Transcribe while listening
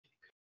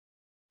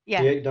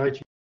Yeah.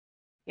 890.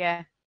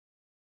 Yeah.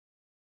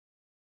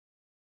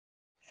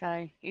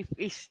 So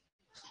he's.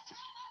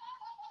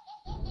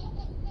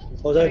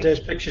 Oh, there's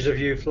pictures of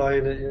you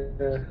flying it.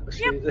 Yeah, I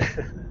see Yep.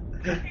 that.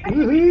 I think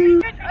he's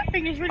really good. I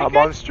think he's really I'm good.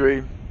 on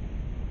stream.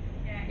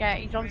 Yeah,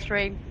 he's on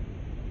stream.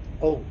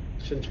 Oh,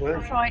 since when?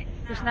 That's right.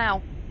 Just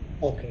now.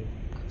 Okay.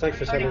 Thanks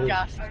for telling me.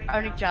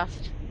 Only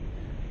just.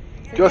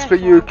 So Just yeah, for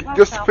so you, well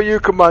just felt. for you,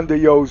 Commander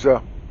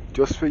Yoza.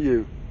 Just for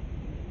you.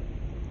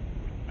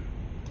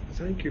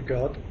 Thank you,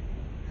 God.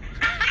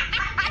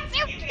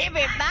 You give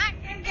him that.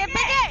 Give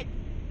it.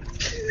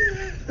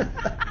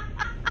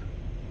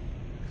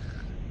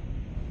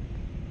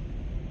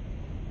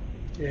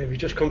 Yeah, we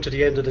just come to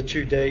the end of the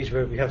 2 days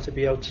where we have to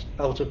be out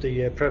of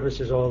the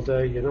premises all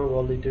day. You know,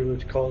 all they do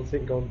is call a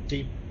thing called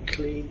deep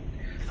clean.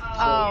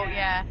 Oh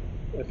yeah.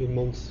 Every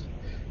month.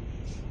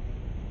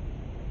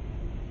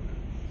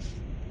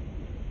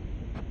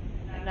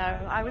 No,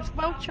 I was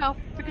well chuffed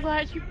because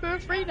I actually put a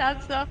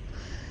Freelancer.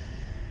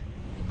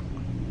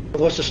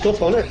 What's the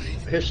stuff on it?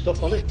 His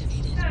stuff on it?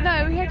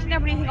 No, he didn't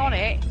have anything on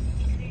it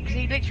because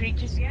he literally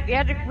just we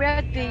had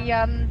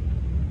the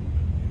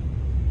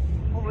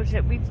what was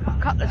it? We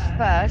cut this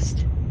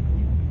first,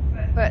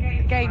 but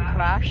the game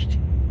crashed.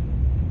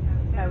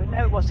 No,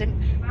 it wasn't.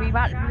 We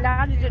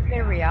landed at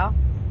Lyria,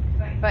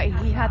 but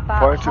he had that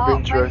Point of heart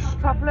interest. rate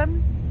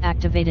problem.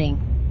 Activating.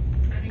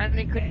 And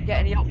he couldn't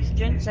get any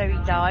oxygen, so he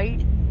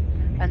died.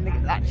 And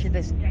actually,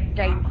 this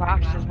game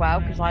crashed as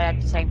well because I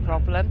had the same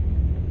problem.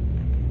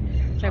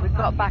 So we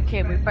got back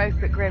in. We both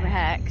got Grim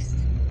Hex.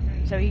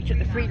 So he took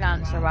the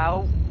Freelancer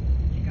out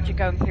to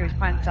go and clear his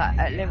plans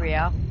at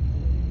Lyria.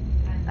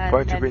 And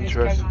Point then of his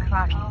interest. game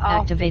crashed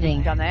after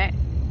he'd done it.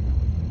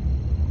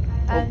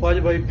 Oh, by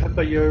the way,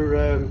 Pepper,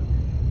 your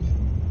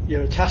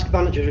task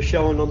manager is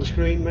showing on the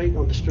screen, mate,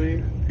 on the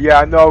stream. Yeah,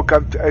 I know.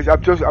 I've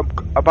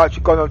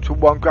actually gone onto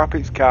one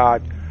graphics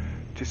card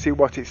to see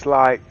what it's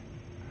like.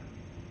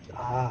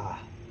 Ah.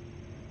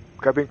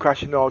 I've been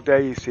crashing all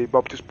day, you see, but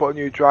I've just put a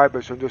new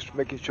driver, so I'm just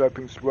making sure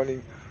everything's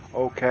running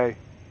okay.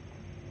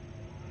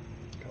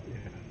 Got you.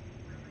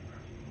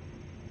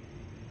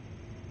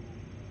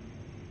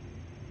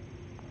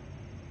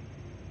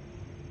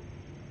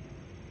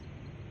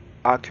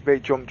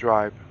 Activate jump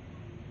drive.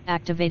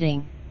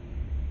 Activating.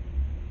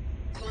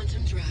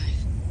 Quantum drive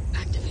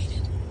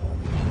activated.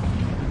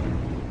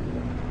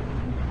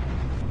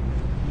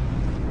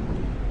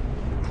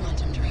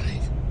 Quantum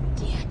drive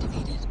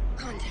deactivated.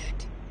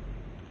 Contact.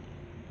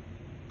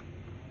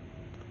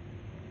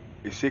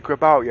 Is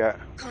Secret out yet?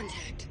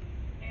 Contact.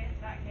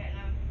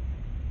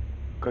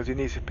 Because he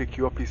needs to pick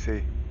you up, you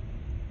see.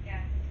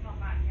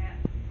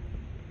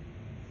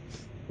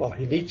 Well,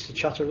 he needs to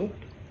chatter up.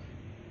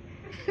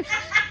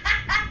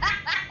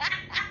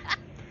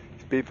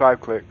 Speed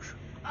 5 clicks.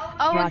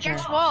 Oh, and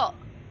guess what?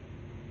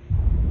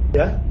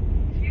 Yeah?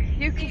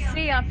 You can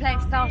see I'm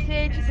playing Star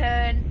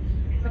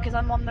Citizen because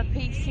I'm on the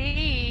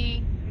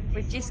PC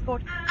with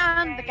Discord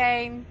and the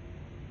game.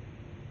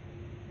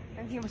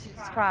 And he must have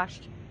just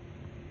crashed.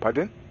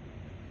 Pardon?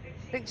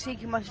 Luke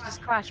Seeker must have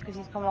just crashed because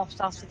he's come off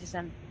Star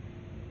Citizen.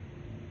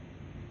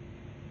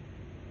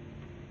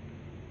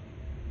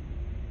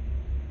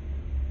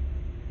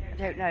 I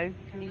don't know.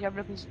 Can you have a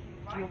look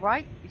to your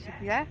right? You should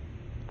be there.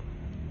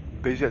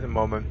 Busy at the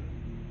moment.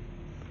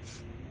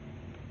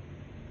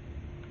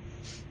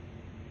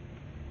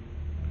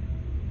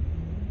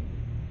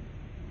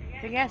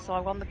 So yeah, so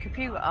I'm on the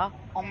computer,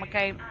 on my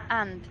game,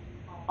 and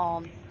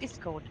on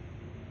Discord.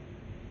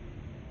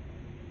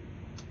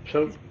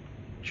 So,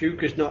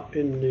 Duke is not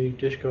in the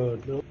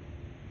Discord, no?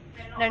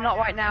 No, not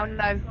right now,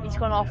 no. He's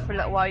gone off for a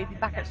little while. He'll be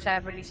back at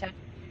 7, he said.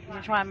 He's going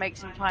to try and make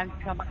some time to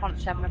come back on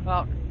at 7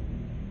 o'clock.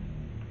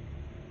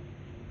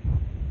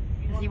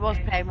 Because he was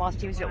playing whilst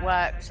he was at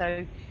work,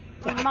 so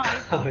he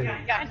might. Oh,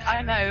 yeah.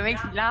 I know, it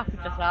makes me laugh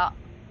at that.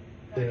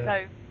 Yeah.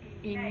 So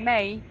he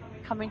may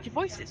come into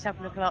voice at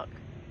 7 o'clock.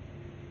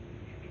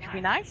 Which would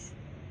be nice.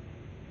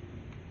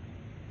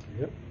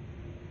 Yep.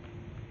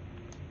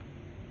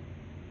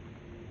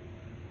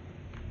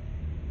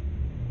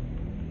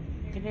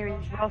 You can hear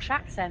his Welsh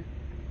accent.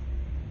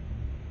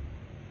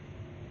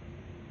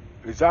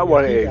 Is that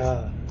what it is?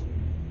 Yeah,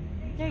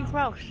 he's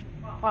Welsh.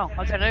 Well,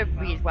 I don't know if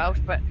he is Welsh,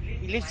 but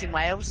he lives in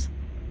Wales.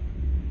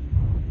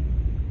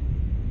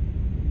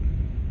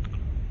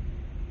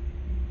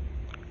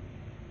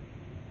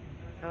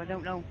 So I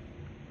don't know.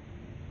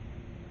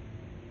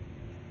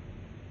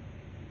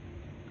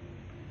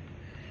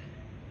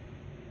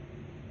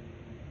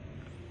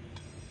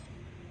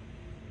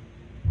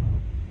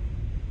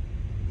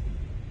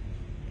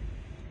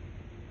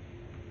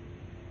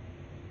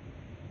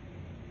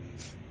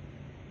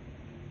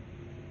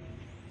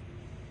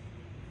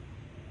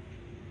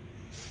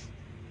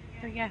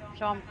 So yeah,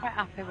 so I'm quite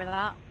happy with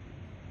that.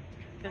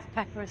 Because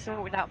Pepper has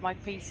sorted out my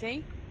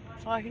PC,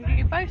 so I can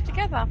do both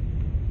together.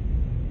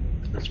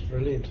 That's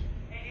brilliant.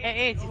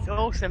 It is, it's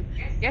awesome.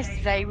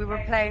 Yesterday we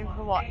were playing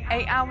for what,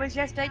 8 hours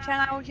yesterday,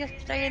 10 hours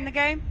yesterday in the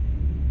game?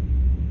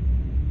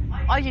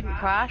 I didn't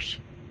crash.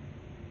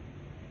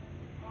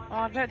 Oh,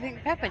 I don't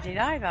think Pepper did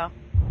either.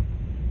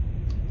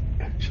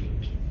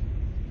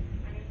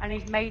 and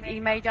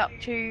he made up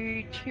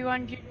to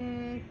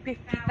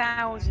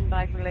 250,000,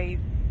 I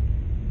believe.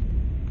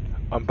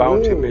 On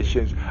bounty Ooh.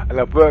 missions, and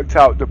I've worked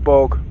out the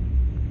bug.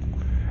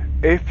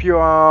 If you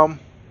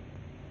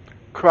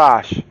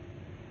crash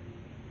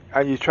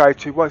and you try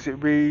to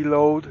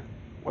reload,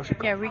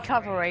 Yeah,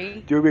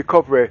 recovery. do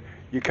recovery,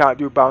 you can't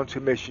do bounty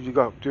missions. You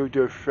got to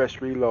do a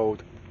fresh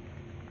reload.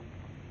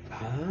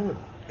 Ah.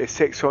 The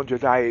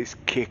 600 eye is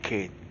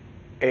kicking.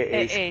 It It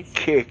is is.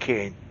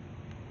 kicking.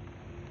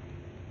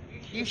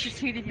 You should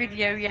see the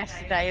video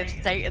yesterday of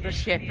state of the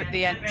ship at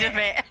the end of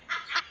it.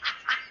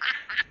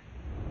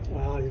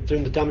 You're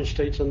doing the damage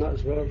states on that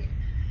as well.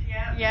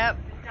 Yep,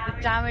 the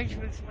damage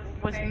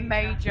was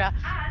major,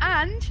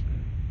 and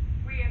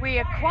we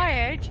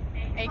acquired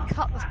a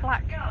cutlass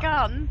black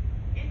gun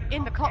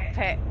in the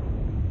cockpit.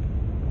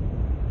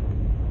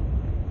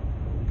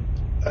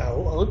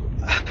 Oh,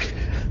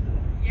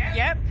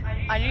 Yep,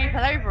 I nearly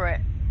fell over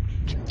it.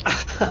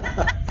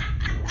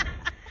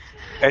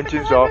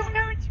 Engines Because off.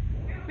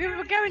 we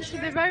were going to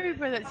the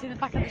Rover that's in the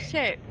back of the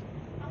ship,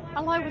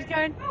 and I was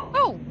going,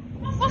 oh,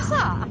 what's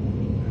that?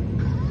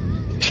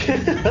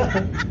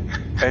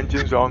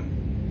 Engines on.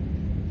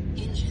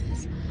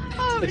 Engines.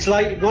 Oh, It's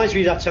like, it reminds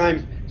me of that time.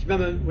 Do you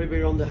remember when we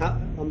were on the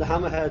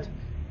hammerhead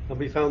and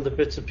we found the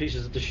bits and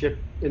pieces of the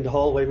ship in the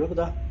hallway? Remember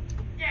that?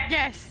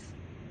 yes.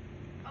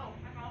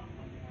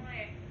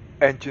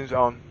 Engines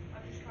on.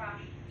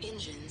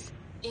 Engines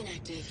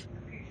inactive.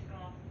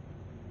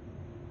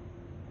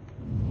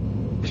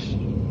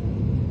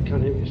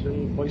 Can't hear you.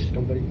 Your voice has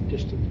gone very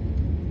distant.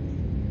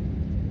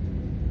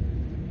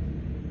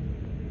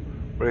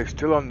 But it's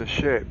still on the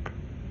ship.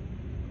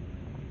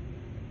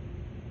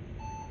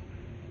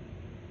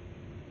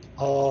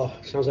 Oh,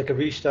 sounds like a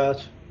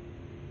restart.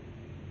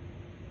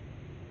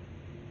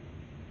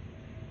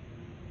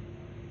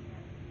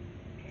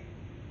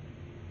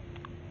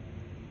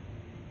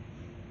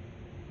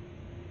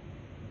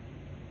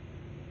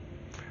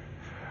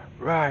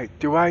 Right,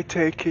 do I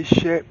take his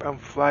ship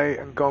and fly it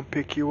and go and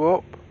pick you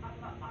up?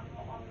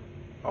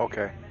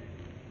 Okay.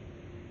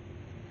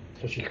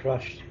 So she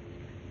crashed.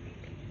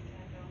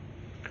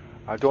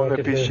 I don't know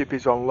if his ship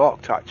is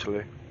unlocked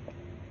actually.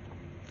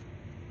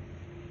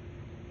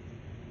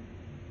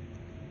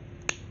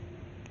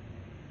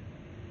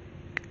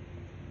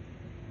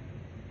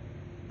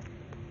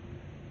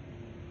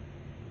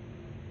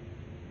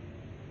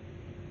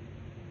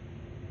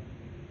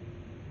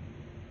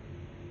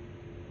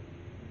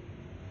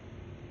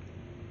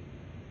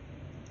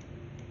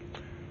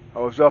 I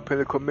was up in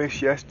the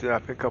commiss yesterday. I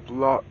think I've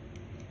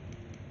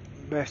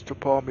messed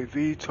up all my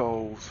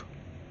VTOLs.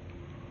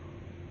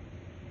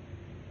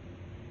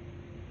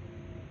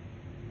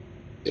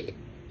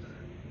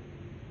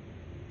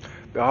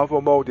 The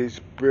hover mode is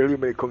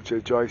brilliant when it comes to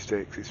the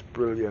joysticks. It's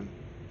brilliant.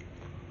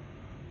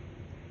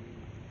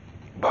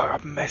 But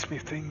I've messed my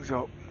things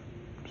up.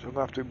 So I'm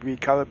going to have to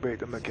recalibrate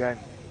them again.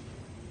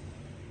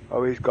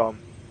 Oh, he's gone.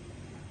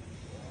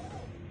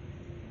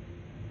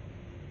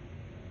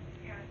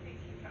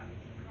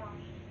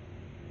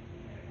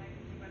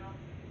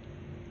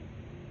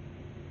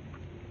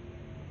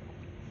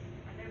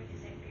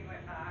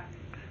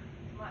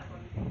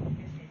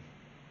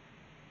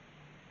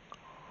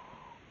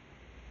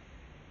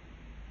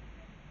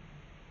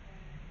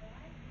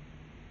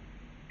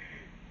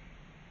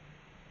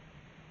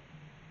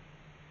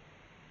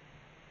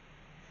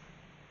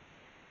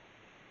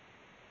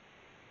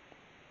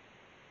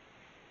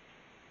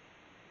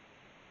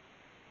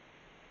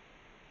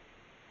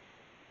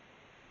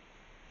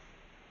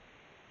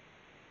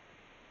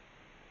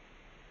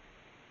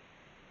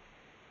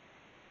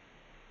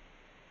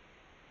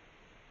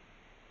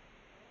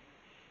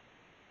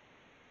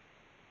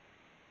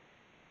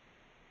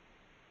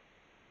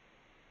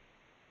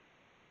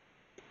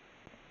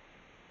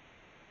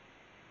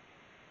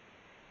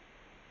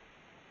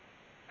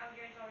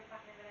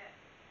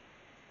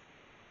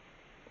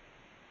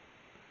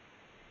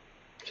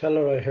 Tell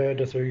her I heard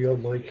her through your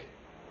mic.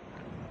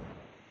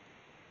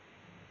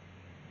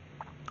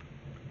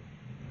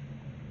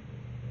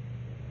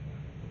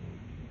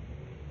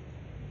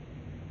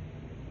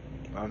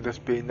 I'm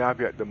just being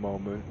nabby at the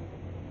moment.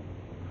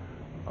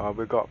 Oh,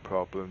 we got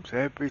problems.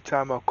 Every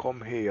time I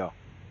come here,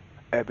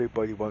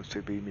 everybody wants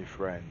to be my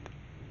friend.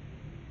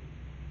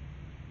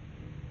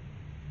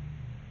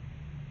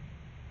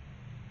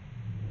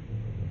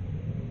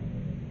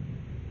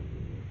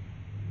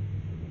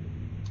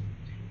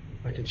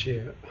 I can see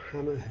a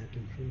hammerhead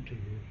in front of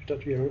you. Is that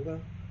what you're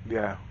about?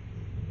 Yeah.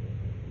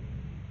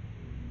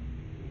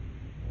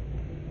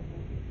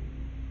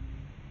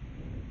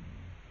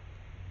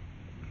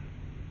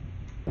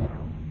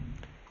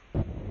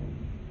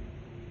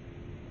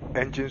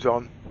 Engines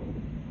on.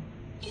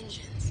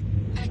 Engines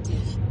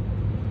active.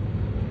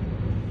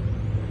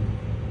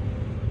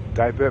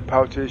 Divert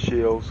power to the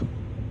shields.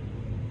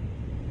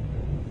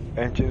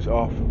 Engines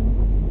off.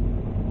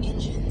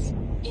 Engines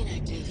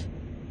inactive.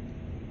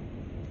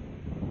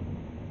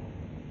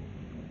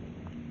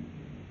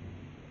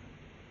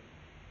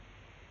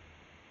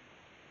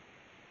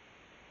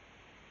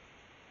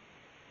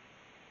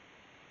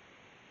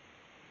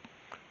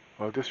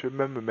 Well, just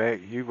remember,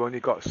 mate, you've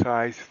only got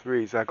size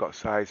 3s, I got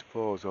size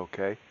 4s,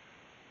 okay?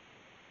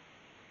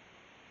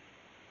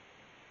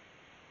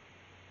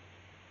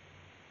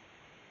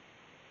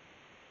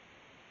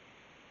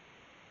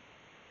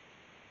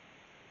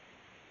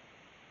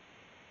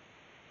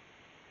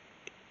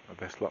 I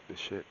best lock this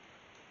shit.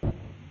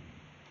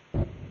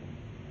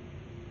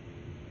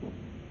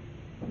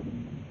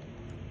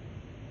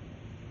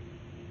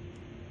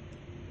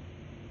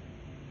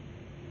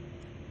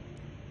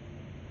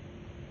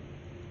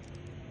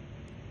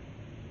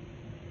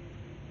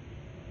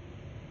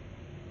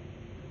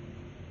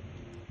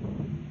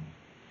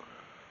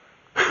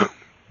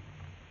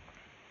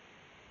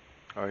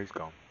 Oh, he's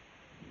gone.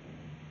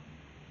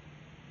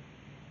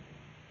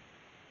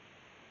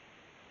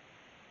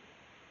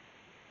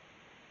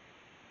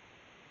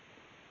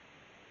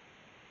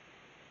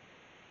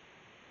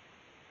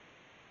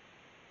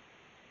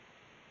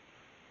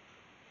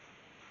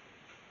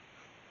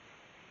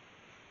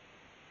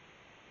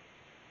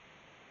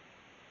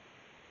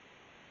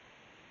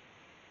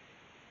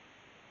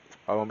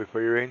 How long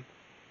before you're in?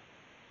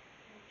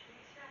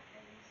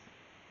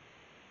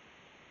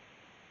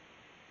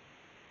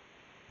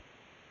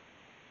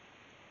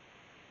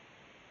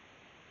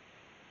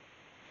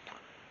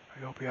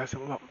 I hope he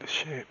hasn't locked the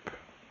ship.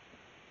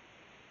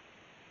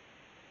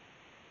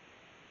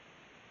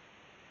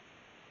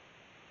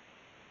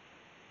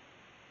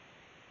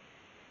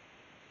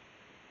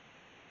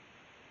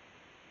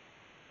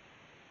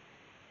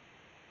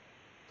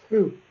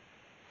 Who?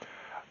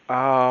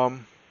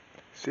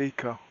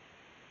 Seeker.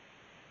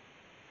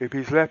 If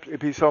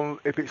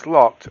it's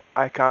locked,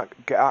 I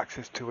can't get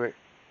access to it.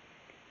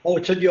 Oh,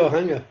 it's in your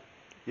hangar.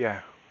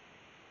 Yeah.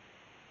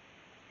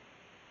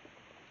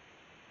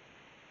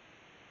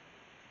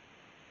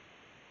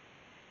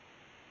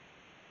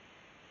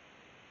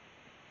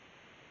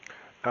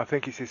 I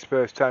think it's his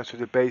first time, so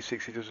the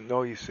basics he doesn't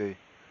know, you see.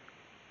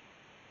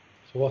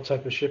 So what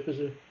type of ship is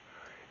it?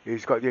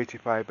 He's got the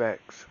 85X.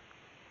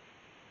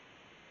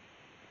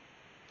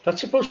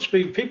 That's supposed to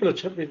be, people are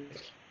telling.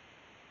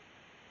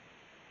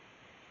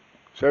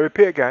 So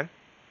repeat again.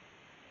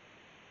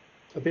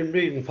 I've been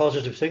reading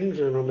positive things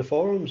on the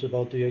forums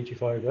about the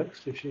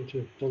 85X. They seem to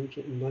have done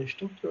something nice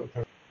stuff to it,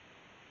 apparently.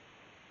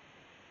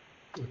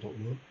 I don't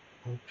know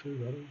how true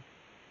that is.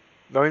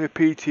 Now in the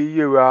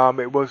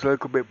PTU, it was a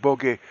little bit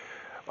buggy.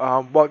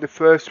 What the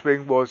first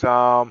thing was,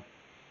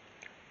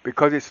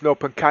 because it's an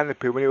open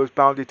canopy, when it was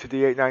bounded to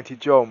the 890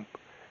 jump,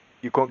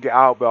 you couldn't get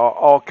out by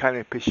all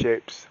canopy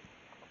ships.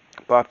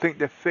 But I think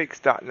they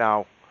fixed that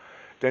now.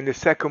 Then the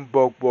second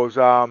bug was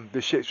the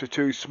ships were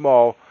too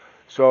small,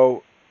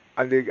 so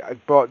and they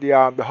brought the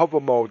hover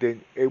mode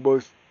in. They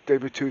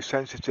were too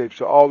sensitive,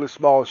 so all the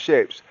small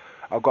ships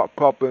have got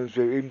problems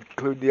with,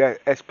 including the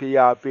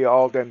SPRV,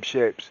 all them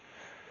ships.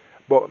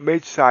 But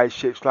mid-sized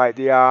ships like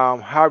the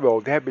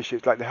Harold, the heavy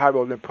ships like the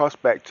Harold and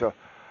Prospector,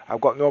 I've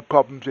got no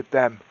problems with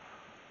them.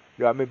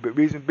 You know what I mean? But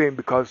reason being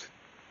because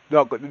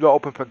they're not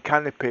open for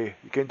canopy.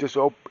 You can just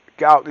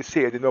get out the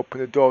seat and then open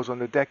the doors on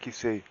the deck, you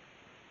see.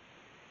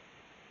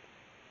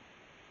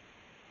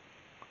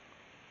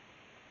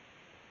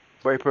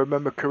 But if I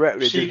remember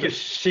correctly,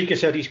 Seeker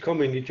said he's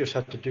coming, he just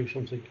had to do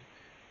something.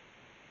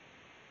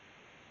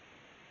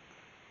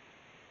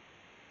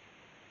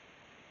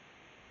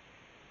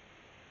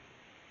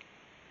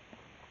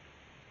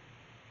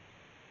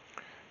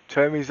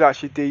 tell me he's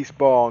actually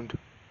despawned.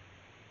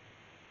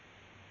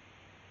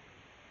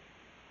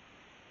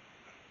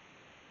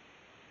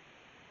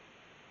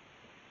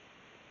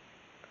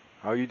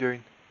 How are you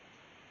doing?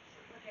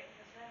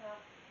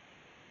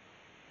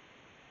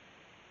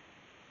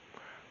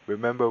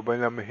 Remember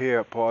when I'm here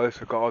at Polaris,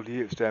 I've got all the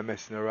hits there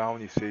messing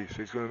around, you see,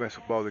 so it's going to mess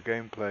up all the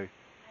gameplay.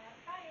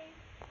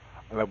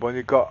 And I've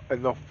only got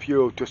enough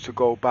fuel just to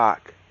go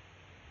back.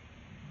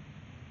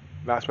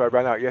 That's why I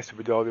ran out yesterday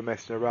with all the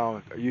messing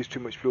around. I used too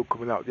much fuel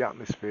coming out of the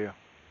atmosphere.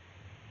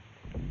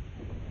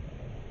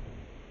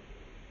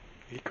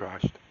 He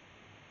crashed.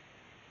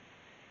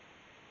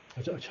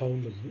 I told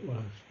him when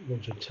I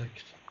wrote a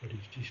text that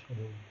he's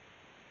coming.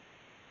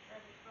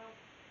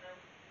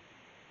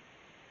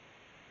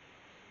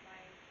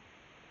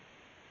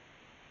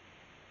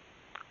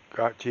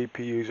 Got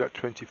GPUs at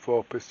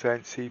 24%,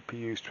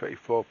 CPUs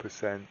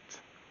 24%.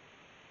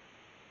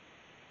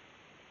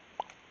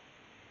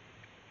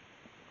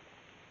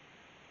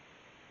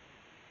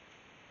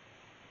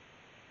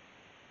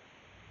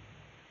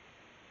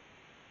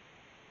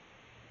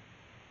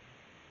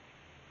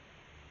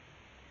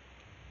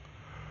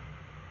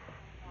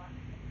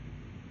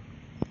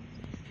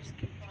 Just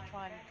keep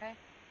trying, okay?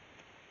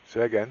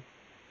 Say again.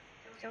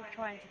 Still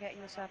trying to get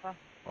in the server.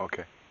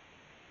 Okay.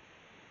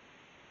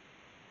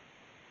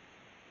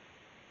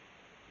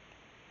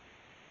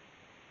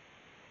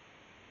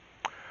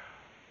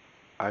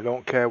 I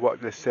don't care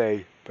what they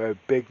say, for a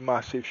big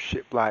massive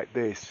ship like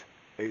this,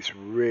 it's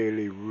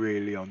really,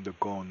 really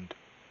undergunned.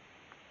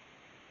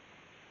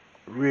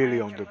 Really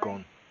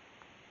undergunned.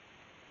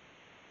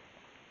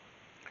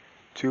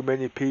 Too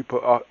many people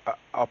are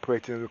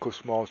operating in little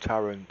small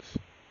Tarrants.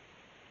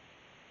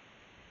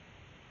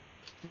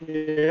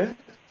 Yeah.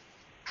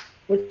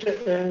 What, I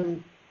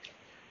don't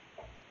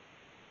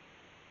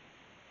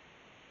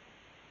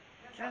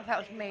know if that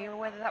was me or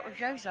whether that was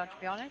Josar, to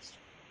be honest.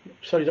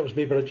 sorry, that was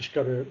me, but I just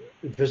got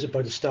visited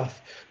by the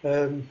staff.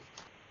 Yeah,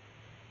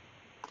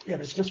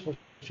 but it's not supposed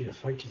to be a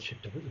fighting ship,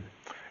 though, is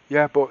it?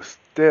 Yeah, but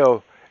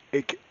still,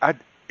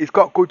 it's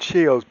got good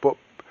shields, but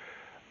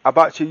I've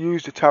actually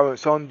used the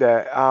turrets on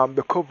there.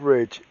 The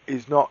coverage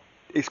is not.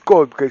 It's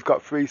good because it's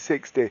got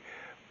 360,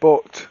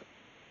 but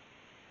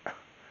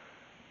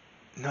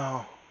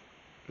no,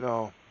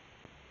 no.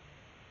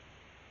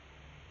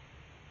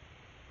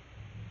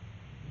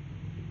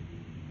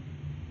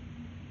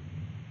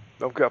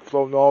 Don't get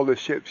flown all the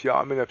ships. You know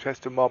what I mean? I've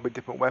tested them all with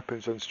different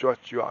weapons and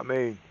struts. You know what I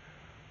mean?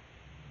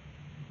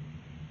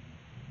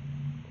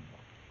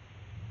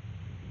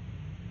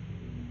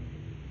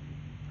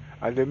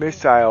 And the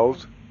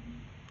missiles,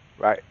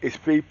 right? It's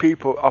 3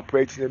 people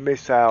operating the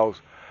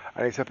missiles,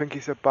 and I think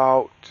it's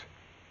about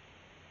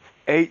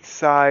 8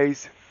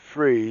 size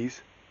 3s.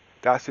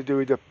 That's to do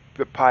with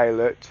the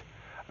pilot,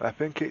 and I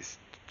think it's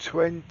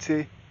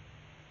 20.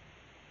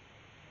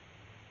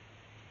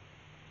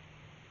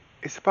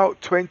 It's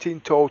about 20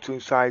 in total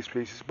in size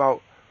 3s. It's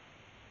about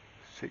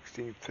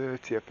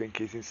 1630, I think,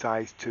 is in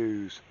size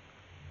 2s.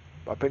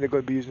 But I think they're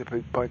going to be using it for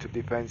point of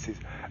defences.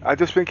 I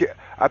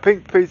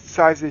think for the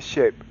size of the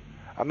ship,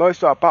 I know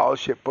it's not a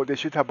battleship, but they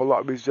should have a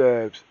lot of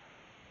reserves.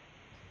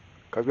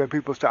 Because when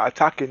people start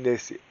attacking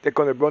this, they're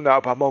going to run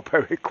out of ammo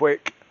very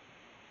quick.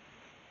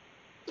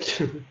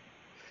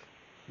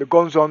 The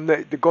guns on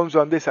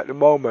this at the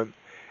moment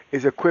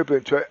is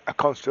equivalent to a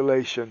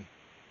constellation.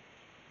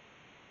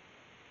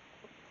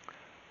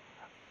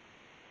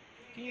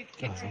 Can you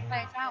kick some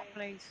players out,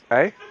 please?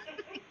 Eh?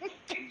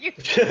 Can you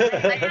kick some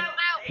players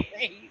out,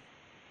 please?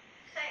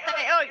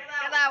 Say, oh,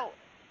 get out!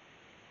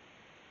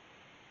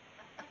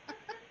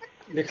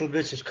 Little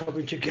Miss is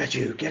coming to get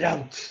you. Get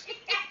out.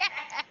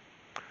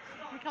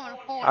 Come on,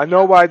 haunt I you.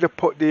 know why they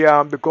put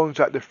the guns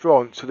at the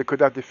front so they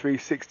could have the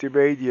 360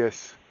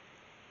 radius.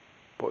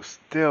 But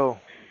still,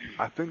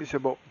 I think they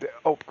should have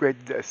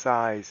upgraded their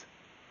size.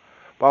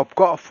 But I've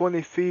got a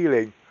funny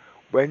feeling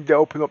when they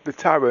open up the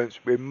Tarrants,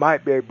 we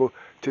might be able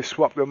to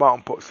swap them out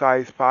and put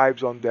size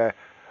 5s on there,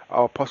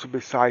 or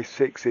possibly size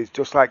 6s,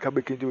 just like how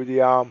we can do with the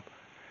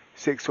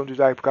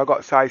 600i. Because I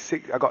got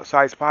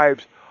size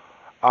 5s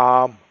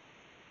on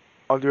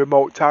the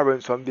remote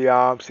Tarrants on the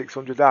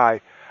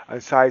 600i,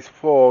 and size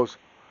 4s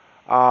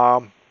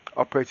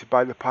operated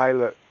by the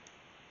pilot.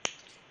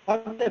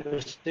 I've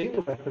never seen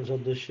the weapons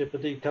on this ship,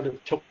 but they kind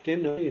of tucked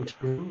in into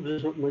grooves or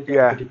something like that.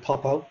 Yeah. But they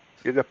pop out.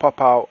 Yeah, they pop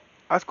out.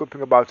 That's a good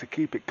thing about it,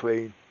 keep it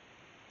clean.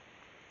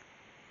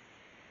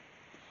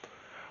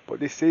 But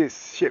this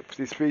ship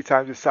is 3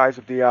 times the size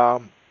of the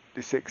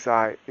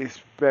 6i. It's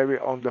very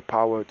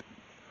underpowered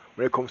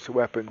when it comes to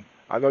weapon.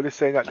 I know they're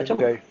saying that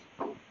today.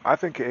 I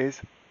think it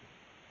is.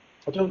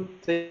 I don't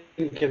think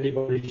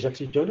anybody's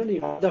actually done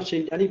any. I've not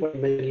seen anybody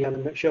make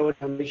any show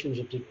animations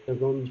of the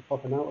guns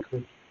popping out of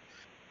it.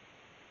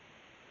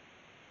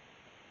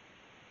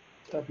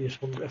 That'd be a first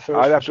for something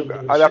I'd that's have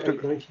to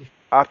 890.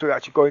 I have to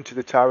actually go into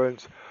the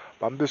Tarrants.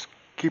 But I'm just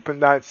keeping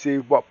an eye to see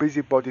what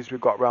busybodies we've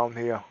got around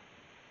here.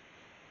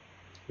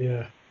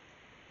 Yeah.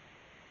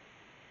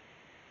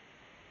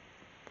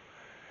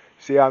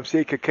 See,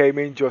 Seeker came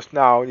in just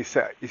now and he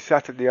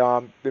sat at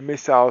the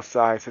missile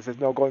side, so there's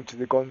no going to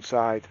the gun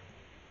side.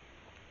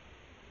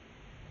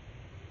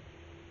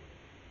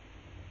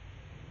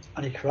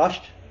 And he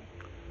crashed.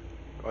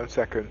 1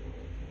 second.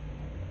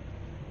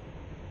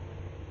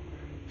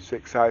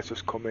 6i's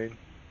just come in.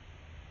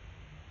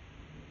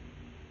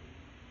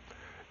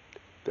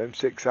 Them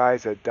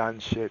 6i's are Dan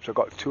ships. I've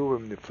got 2 of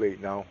them in the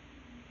fleet now.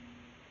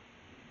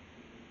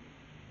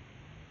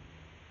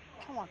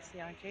 Come on,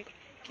 CIG.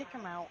 Kick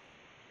him out.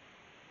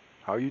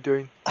 How are you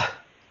doing?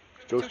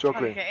 Still Trying to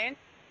struggling? get in?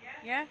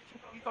 Yeah?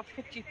 You've got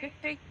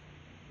 50-50.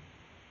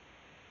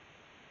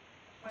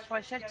 That's why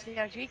I said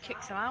CIG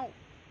kicks him out.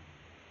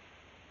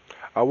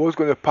 I was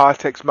going to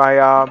partex my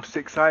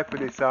 6i for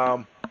this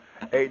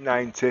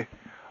 890,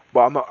 but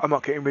I'm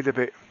not getting rid of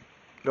it.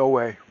 No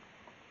way,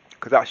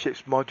 because that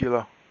ship's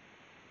modular.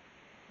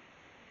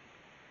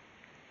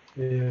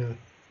 Yeah.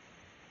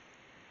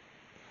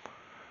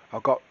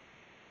 I've got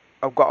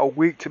a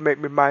week to make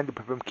my mind up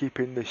if I'm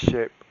keeping this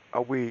ship.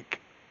 A week.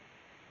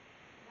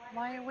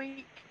 Why a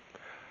week?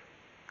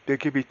 They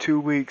give you 2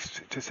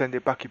 weeks to send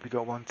it back if you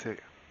don't want it.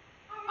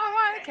 Oh,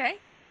 right, okay.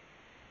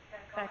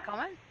 Fair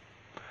comment.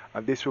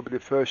 And this will be the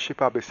first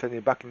ship I'll be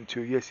sending back in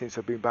 2 years since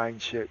I've been buying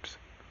ships.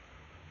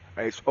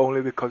 And it's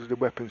only because of the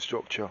weapon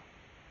structure.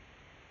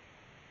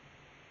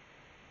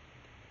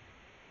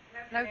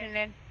 Loading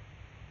in.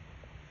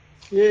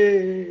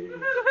 Yay.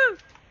 Woohoo!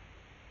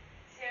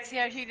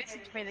 CIG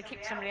listened to me, they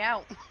kicked somebody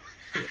out.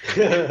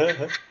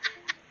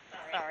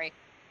 Sorry.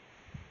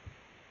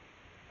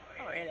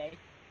 Oh, really?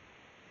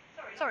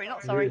 Sorry,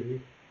 not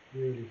sorry.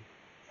 Really.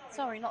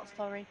 Sorry, not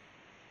sorry.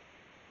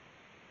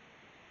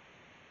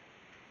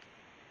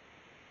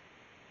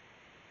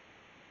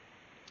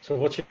 So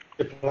what's your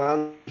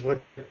plans when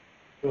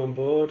you're on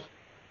board?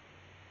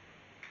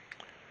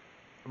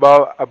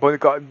 Well, I've only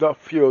got enough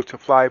fuel to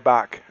fly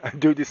back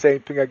and do the same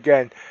thing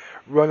again.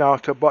 Run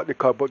out of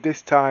Botnica, but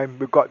this time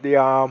we've got the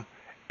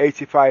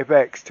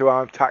 85X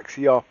to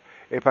taxi off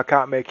if I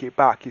can't make it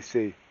back, you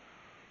see.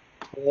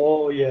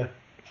 Oh, yeah.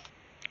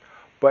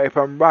 But if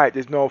I'm right,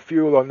 there's no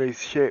fuel on this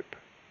ship.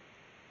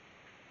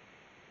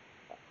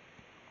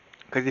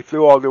 Because he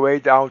flew all the way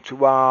down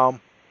to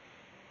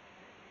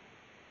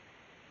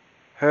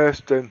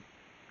Hurston.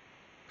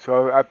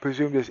 So I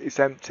presume it's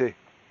empty.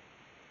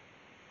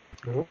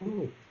 Oh.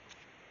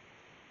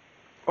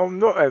 Oh,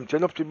 not empty,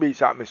 enough to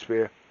reach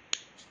atmosphere.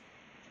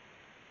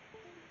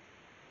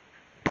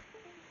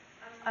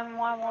 And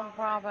why one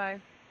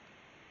Bravo?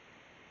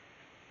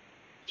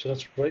 So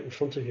that's right in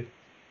front of you.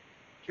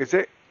 Is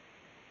it?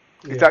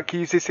 Yeah. Is that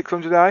key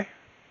 600i?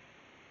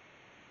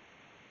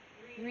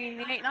 You mean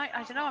the 89?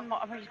 I don't know. I'm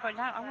not. I've just got it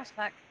down. I was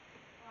like,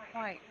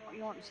 right. What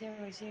you want? 00.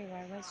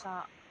 Where's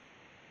that?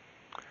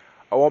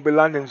 I won't be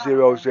landing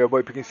 00, but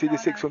if you can see the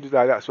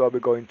 600i, that's where I'll be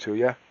going to,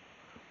 yeah?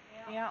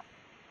 Yeah.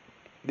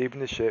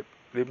 Leaving the ship,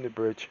 leaving the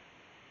bridge.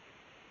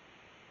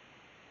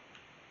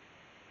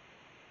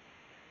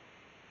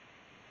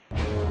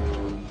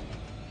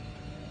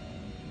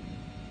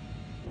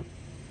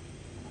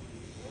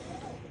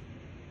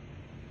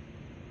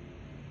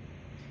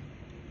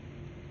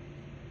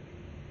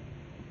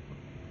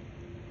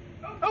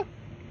 Oh.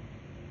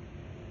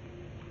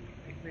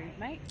 Bit rude,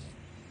 mate.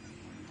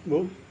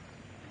 Well,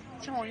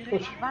 Someone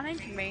literally ran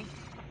into me.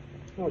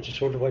 I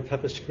just wondered why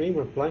Pepper's screen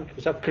went blank.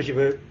 Was that because you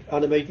were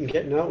animating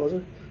getting out, was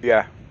it?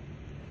 Yeah.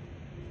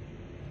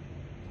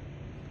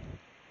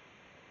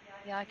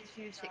 Yeah, I can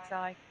see the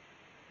 6i.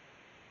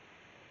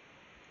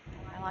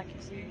 And I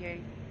can see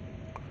you.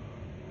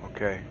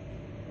 Okay.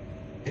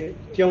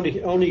 The only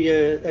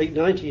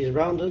 890 is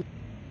around it,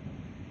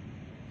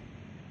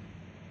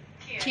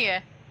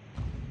 Here.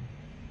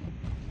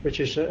 which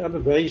is, I'm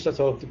amazed. I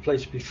thought the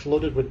place would be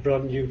flooded with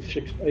brand new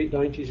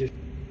 890s.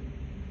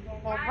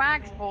 Well,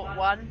 Rags bought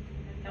one.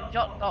 And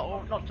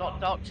or not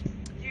Dot.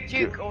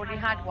 Duke already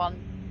had one.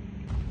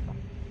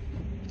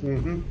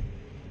 Mm-hmm.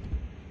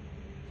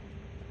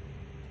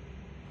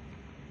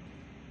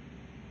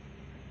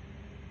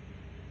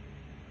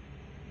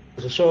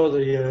 I saw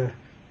the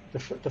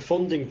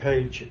funding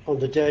page on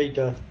the day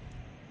that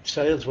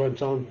sales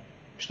went on,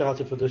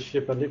 started for this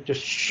ship, and it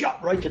just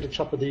shot right to the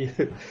top of the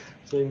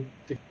thing.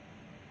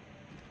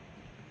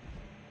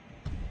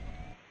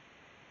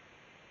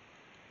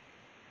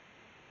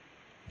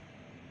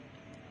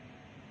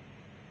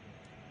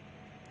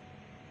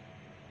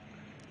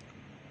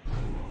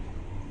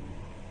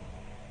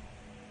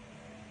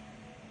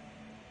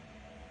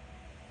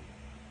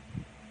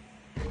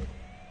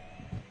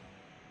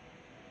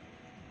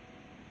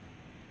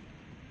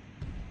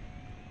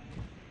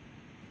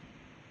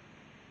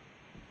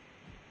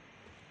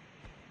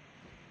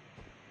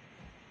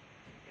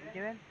 What are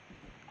you doing?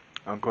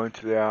 I'm going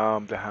to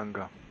the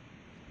hangar.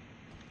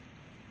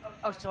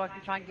 Oh, so I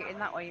can try and get in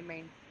that way, you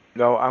mean?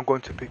 No, I'm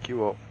going to pick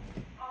you up.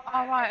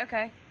 Oh, right,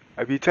 okay.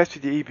 Have you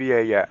tested the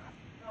EVA yet?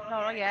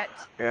 No, not yet.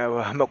 Yeah,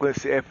 well, I'm not going to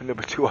sit here for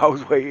another 2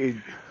 hours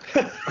waiting.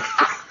 Get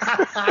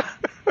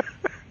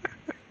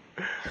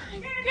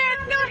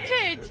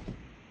nutted!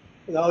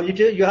 No, you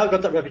do. You have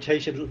got that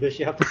reputation, little bit.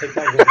 You have to take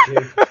that one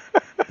too.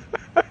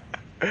 No,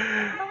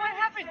 I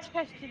haven't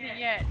tested it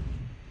yet.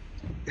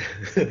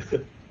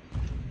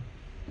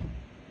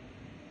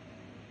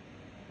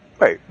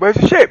 Wait, where's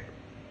the ship?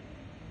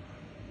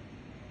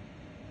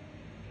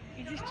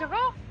 He just took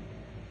off.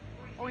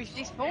 Or he's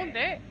despawned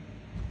it.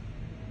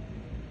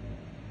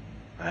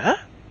 Huh?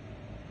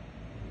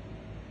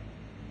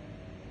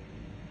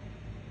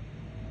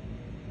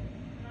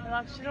 And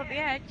I'm still at the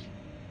edge.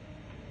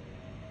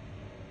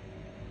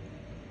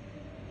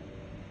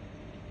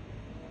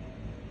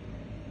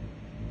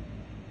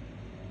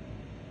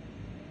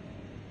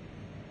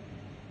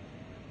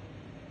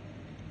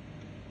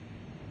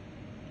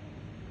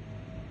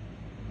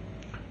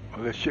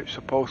 Well, the ship's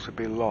supposed to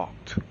be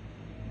locked.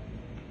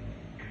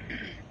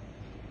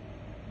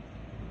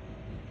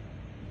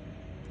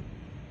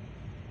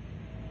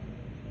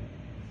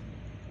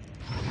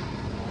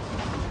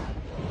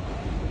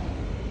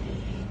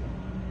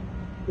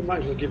 You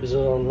might as well give us a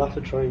little laugh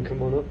and try and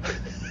come on up.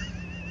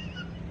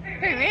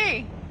 Who,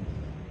 me?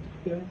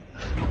 Yeah.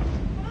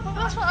 Well,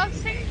 that's what I was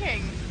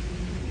thinking.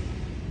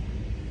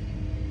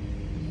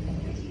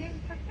 Is he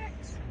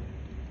perfect?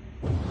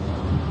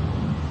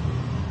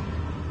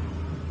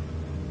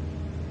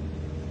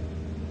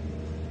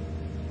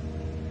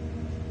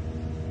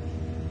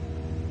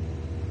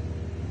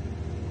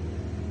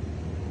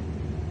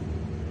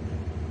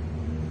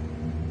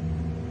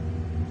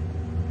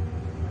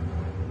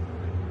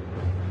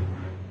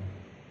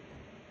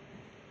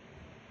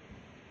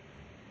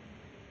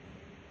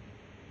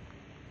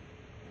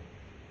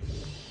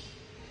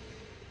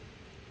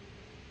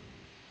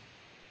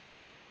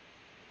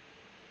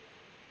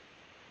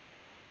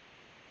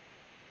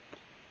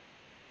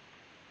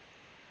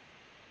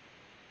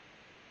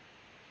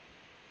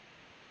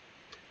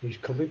 He's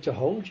coming to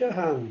hold your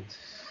hand.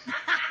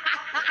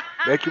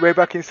 Make your way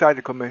back inside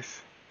the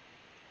commiss.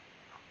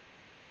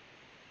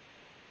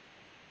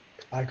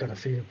 I got a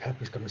feeling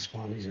Pepper's going to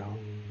spawn his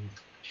own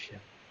ship.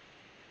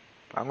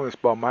 I'm going to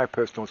spawn my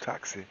personal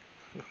taxi.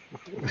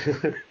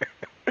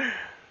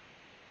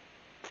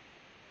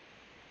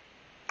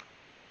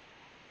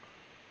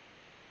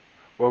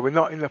 Well, we're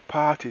not in the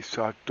party,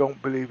 so I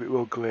don't believe it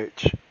will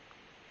glitch.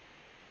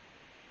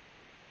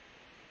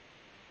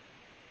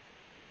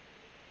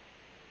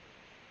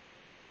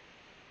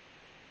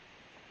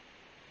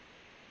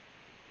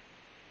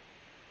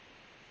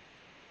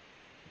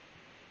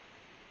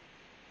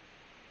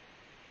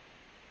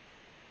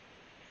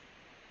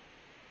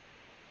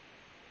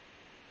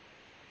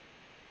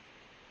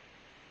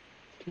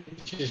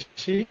 Did you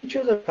see each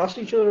other, pass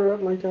each other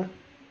up like that?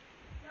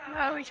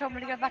 No, he told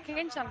me to go back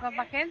in, so I've gone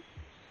back in.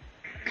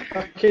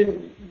 Back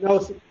in?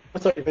 No, I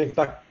thought you meant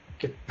back.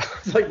 I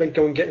thought you meant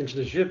go and get into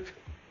the ship.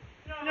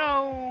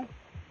 No.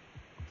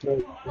 No,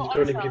 he's Not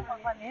going to myself, get.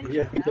 I'm running into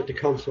Yeah, it he's now. at the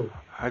console.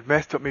 I'd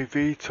messed up my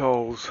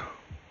VTOLs, so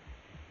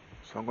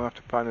I'm going to have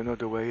to find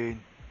another way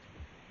in.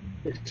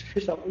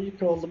 Is that what you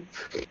call them?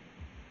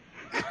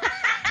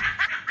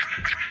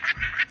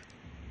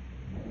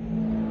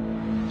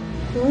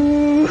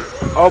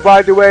 Oh,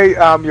 by the way,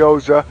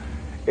 Yoza,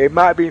 it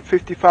might have been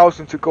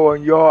 50,000 to go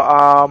on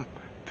your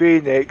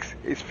Phoenix.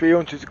 It's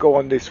 300 to go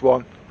on this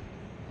one.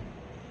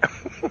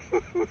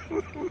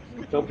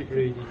 Don't be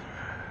greedy.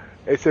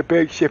 It's a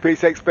big ship.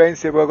 It's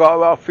expensive. I've got a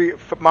lot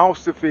of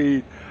mouths to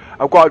feed.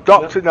 I've got a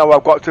doctor now.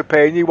 I've got to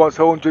pay, and he wants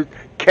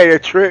 100k a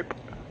trip.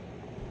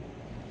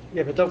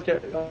 Yeah, but don't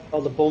forget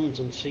all the bums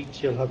and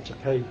seats you'll have to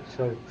pay.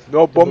 So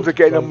No the bums are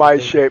getting on my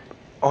multiplier- ship.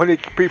 Only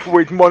people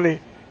with money.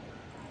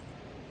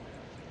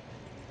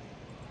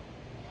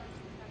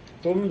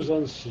 Bums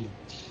on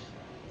seats.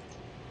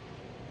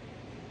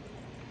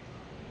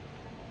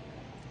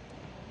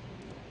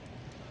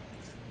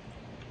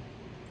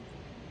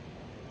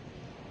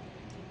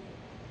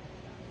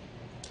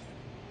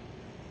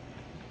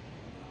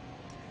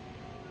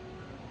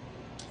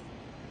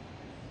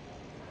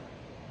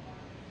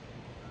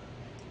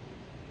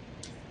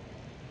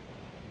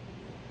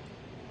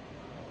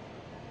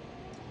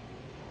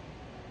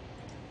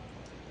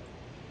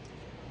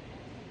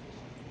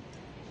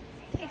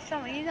 Hey,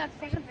 sorry, you've got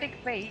some big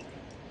feet.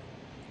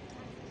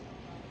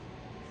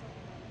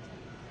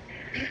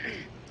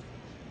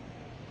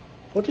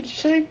 What did you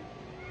say?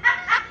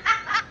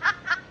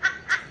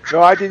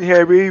 No, I didn't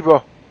hear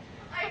either.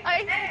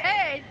 I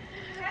said,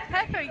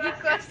 Pepper,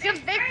 you've got some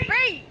big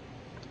feet.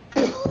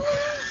 What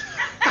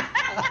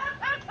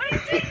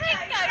did you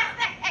think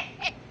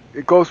I said?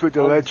 It goes with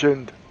the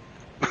legend.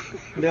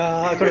 No,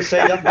 I've got to say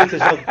that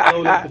because I've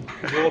blown up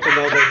the water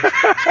now.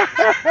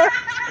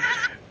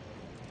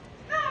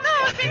 No,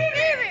 I'm being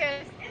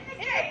serious. In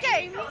the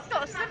game, he's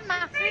got some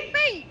massive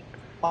feet.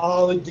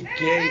 Oh, in the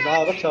game,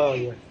 that's all,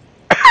 yeah.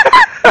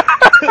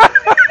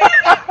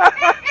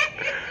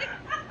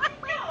 Oh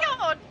my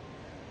god.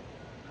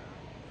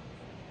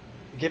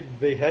 Give him a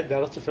big head now.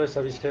 That's the first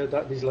time he's heard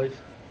that in his life.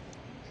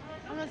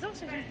 And there's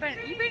also some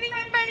Spanish. You been eating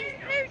Spanish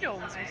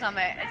noodles or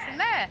something? It's in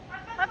there.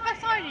 Right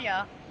beside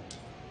you.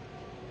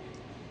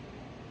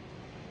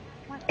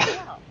 Might be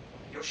up.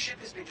 Your ship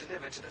has been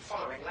delivered to the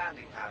following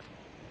landing pad.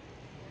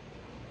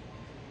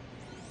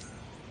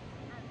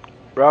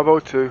 Bravo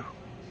 2.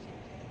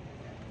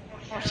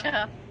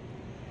 Roger.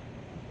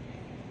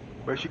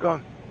 Where's she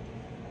gone?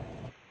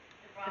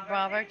 The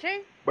Bravo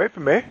 2. Wait for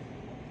me.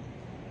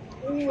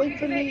 Oh, wait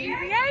for me.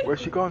 UVA.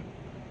 Where's she gone?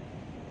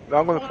 No,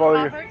 I'm going to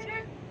follow you. Bravo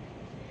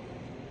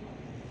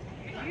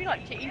 2. You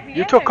like to EVA.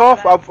 You took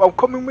off. I'm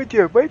coming with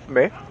you. Wait for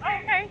me.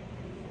 Okay.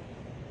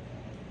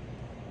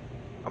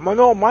 I'm an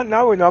old man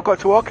now and I've got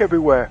to walk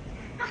everywhere.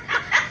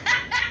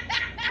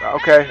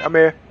 Okay, I'm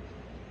here.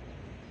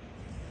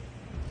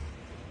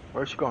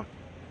 Where's she gone?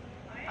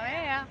 Oh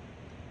yeah.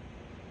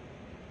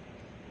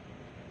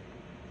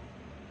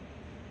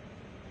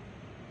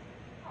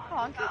 Come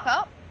on, keep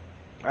up.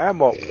 I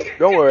am up.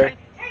 Don't worry.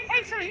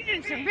 Hey, so you're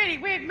doing some really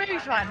weird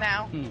moves right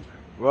now.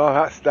 Well,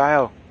 that's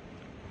style.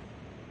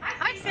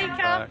 Hi, Seeker.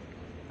 back.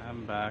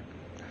 I'm back.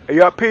 Are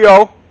you at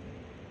PO?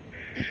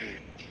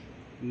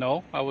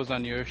 No, I was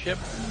on your ship.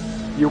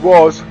 You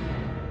was.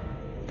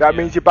 That Yeah.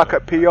 means you're back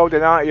at PO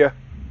then, aren't you?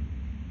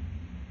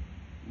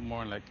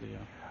 More likely, yeah.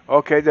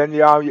 Okay, then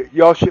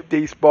your ship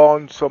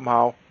despawned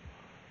somehow.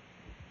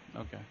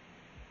 Okay.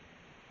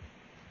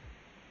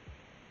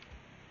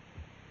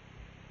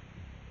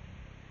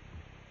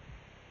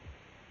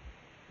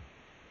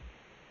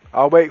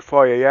 I'll wait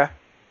for you, yeah?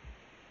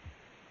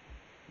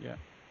 Yeah.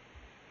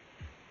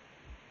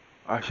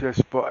 I should have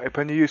spot. If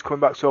I knew you was coming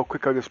back so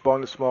quick, I'd have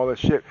spawned a smaller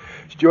ship.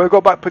 Do you want to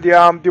go back for the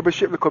other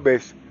ship, little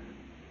base?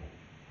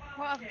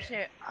 What other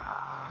shit?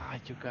 Ah,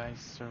 you guys,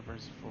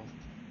 server's full.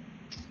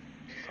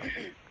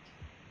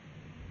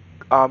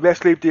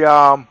 Let's leave the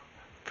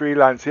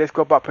Freelancer. Let's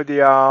go back for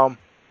the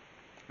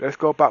Let's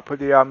go back for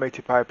the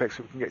 85 Apex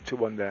so we can get to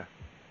one there.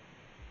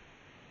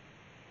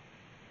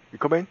 You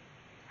coming?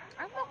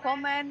 I'm not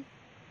coming.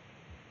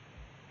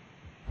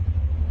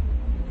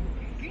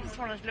 You just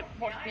want to look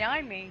what's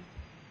behind me.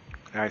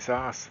 Nice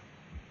ass.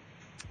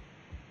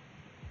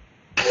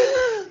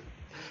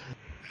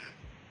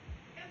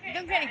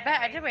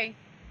 better, do we?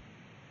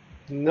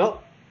 No.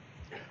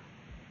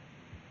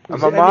 I'm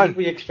Is a there anything man.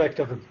 we expect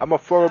of him? I'm a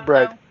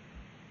thoroughbred. No.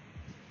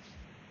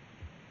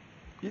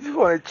 You just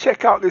want to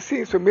check out the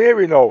scenes from here,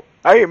 you know.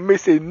 I ain't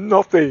missing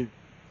nothing.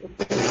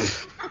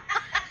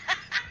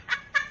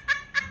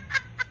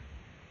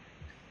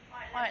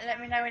 Right, let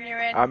me know when you're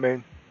in. I'm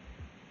in.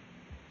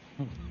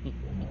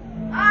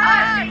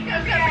 Ah, you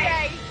got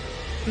somebody.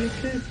 I didn't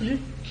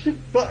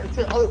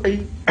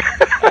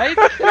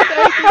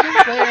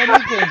say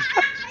anything.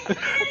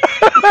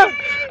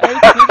 I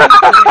didn't say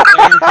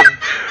anything.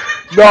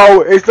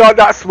 No, it's not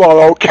that small,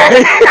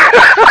 okay?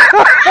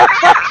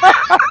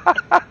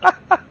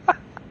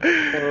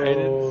 I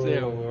didn't say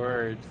a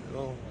word.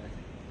 Oh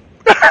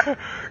my.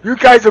 You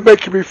guys are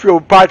making me feel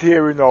bad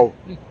here, you know.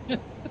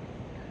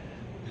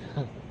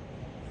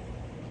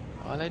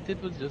 All I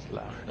did was just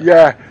laugh.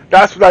 Yeah,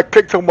 that's when I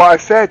clicked on what I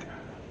said.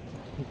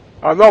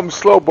 I know I'm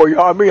slow, but you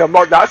know what I mean? I'm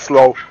not that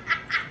slow.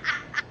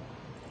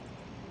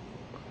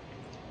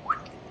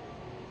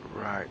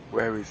 Right,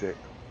 where is it?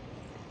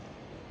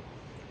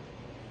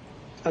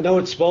 I know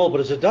it's small,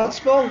 but is it that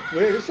small?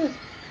 Where is it?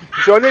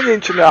 It's only an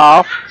inch and a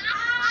half.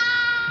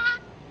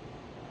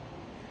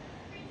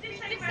 Did you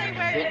say where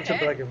Nothing is to it?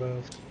 brag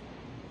about.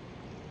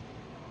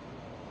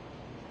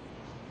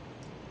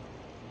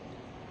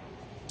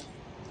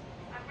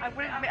 I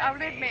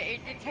will admit,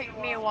 it did take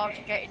me a while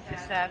to get into the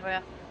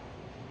server.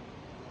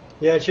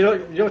 Yeah, do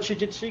you know what she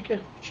did, Seeker?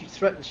 She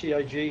threatened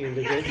CIG and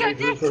they Yes, I made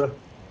room for her.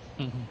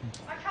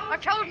 I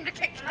told him to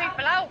kick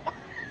people out.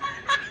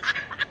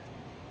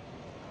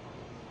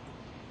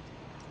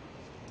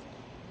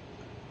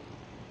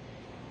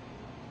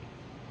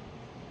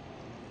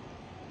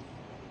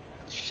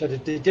 She said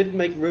if they didn't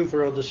make room for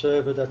her on the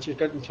server, that she'd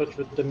get in touch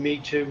with the Me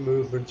Too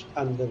movement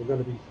and they were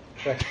going to be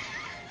checked.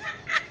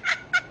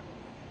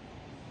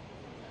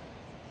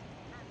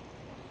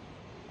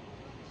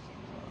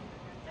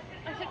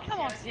 I said, come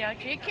on,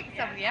 CIG, kick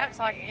somebody out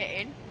so I can get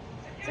in.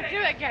 So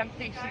do it again,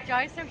 please,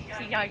 CIG, so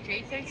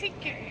he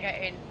can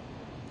get in.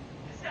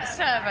 The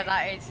server,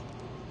 that is.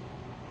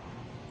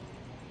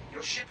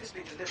 Your ship has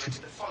been delivered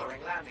to the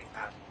following landing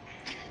pad.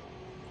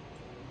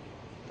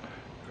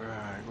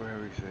 Right,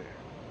 where is it?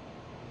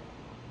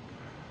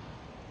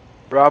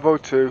 Bravo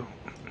 2.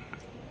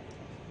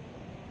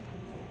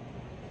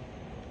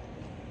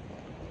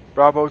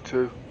 Bravo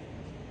 2.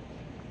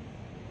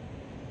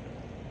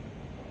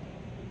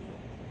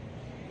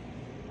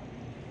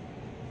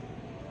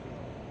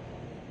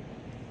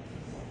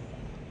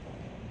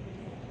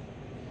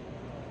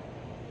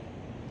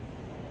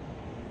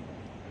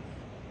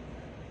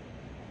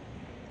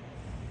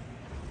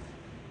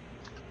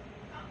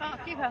 Oh,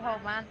 keep her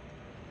hold, man.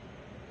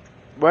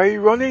 Where are you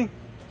running?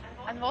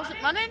 And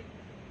wasn't running?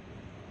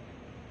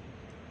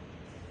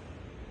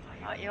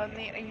 Are you in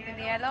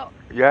the airlock?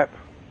 Yep.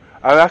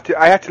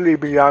 I had to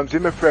leave my arms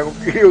in, my friend.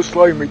 He was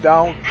slowing me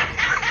down.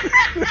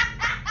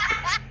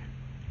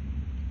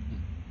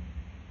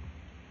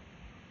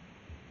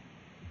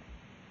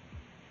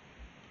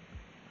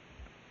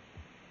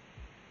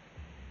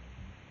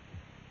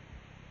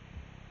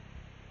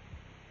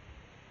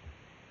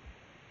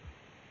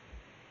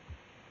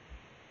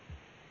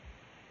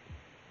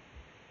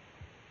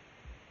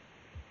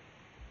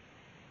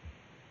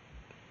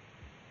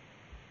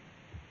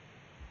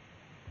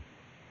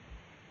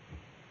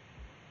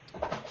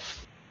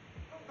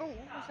 Oh,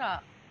 what's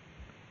that?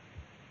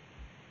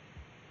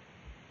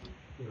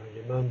 Right,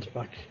 your man's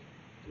back.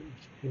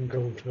 Him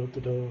going through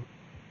the door.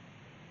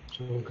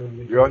 So I'm going to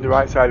be You're on the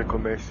right side of the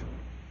miss.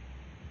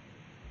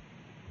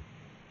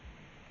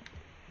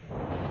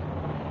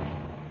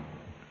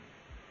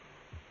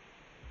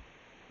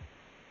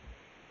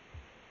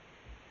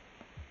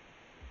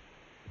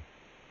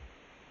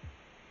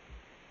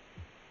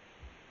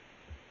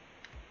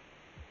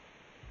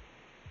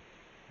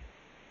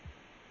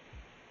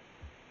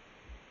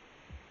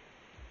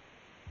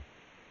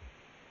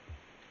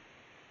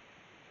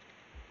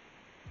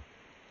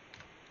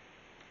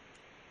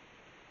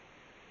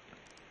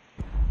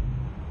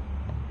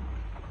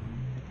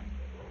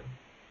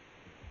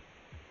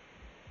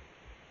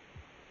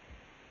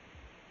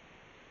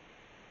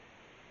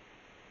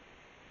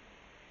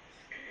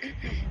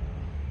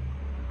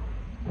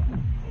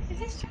 Is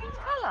this change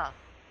colour?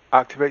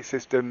 Activate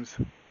systems.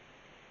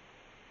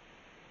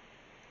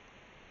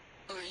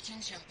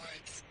 Origin jump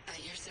parts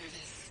at your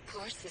service.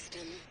 Core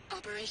system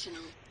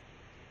operational.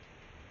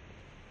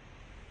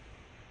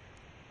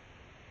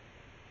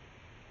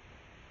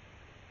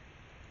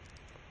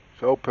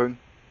 It's open.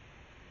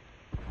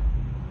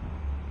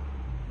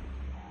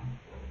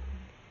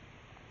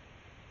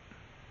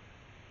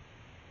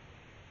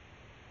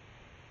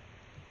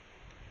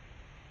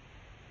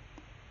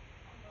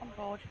 On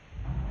board.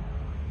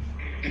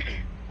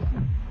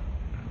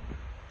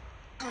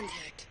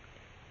 Contact.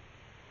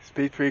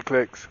 Speed 3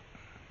 clicks.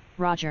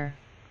 Roger.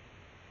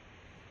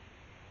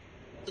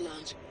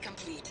 Launch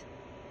complete.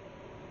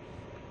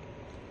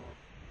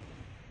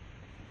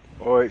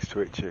 Oh, it's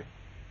twitchy.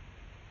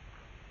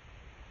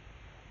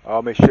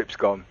 Oh, my ship's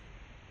gone.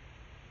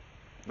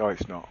 No,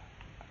 it's not.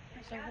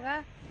 It's What's over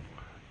there?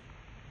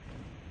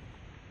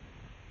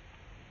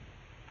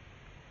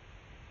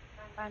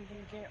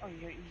 Abandoned gear. Oh,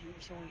 you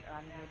saw your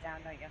landing gear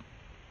down, don't you?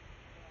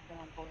 You're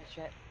on board the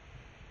ship.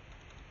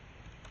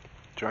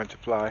 Trying to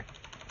fly.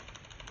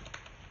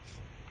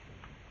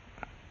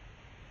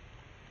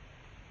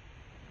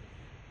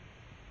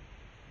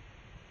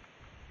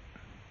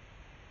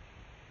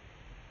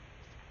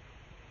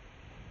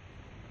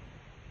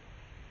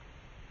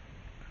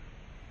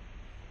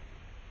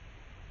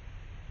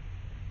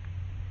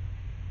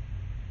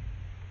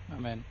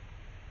 I'm in.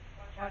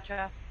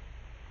 Roger.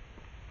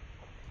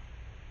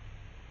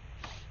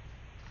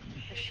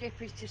 The ship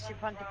is just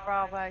up under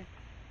Bravo.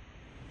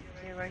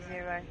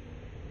 00.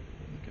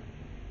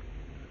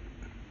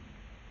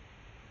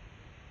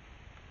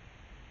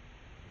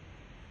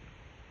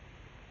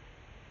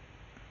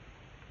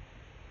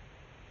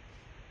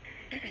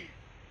 Okay.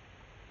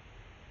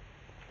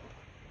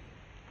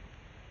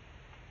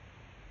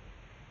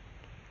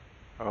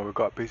 Oh, we've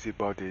got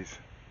busybodies.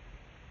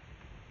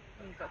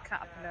 You've got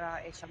Caterpillar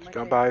out here somewhere.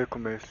 Stand too. by,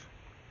 miss.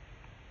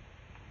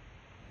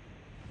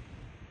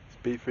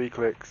 Speed 3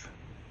 clicks.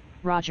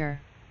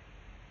 Roger.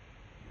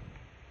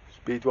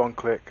 Speed 1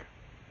 click.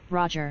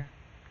 Roger.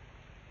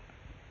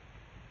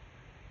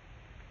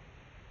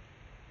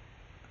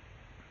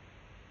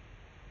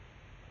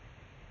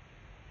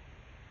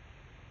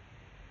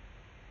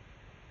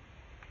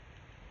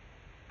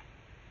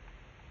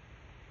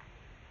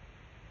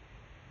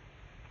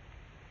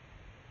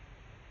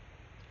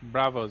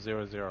 Bravo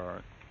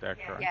 00. That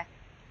correct? Yeah.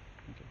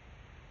 Okay.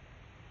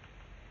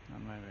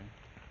 On my way.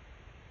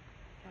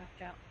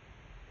 Roger.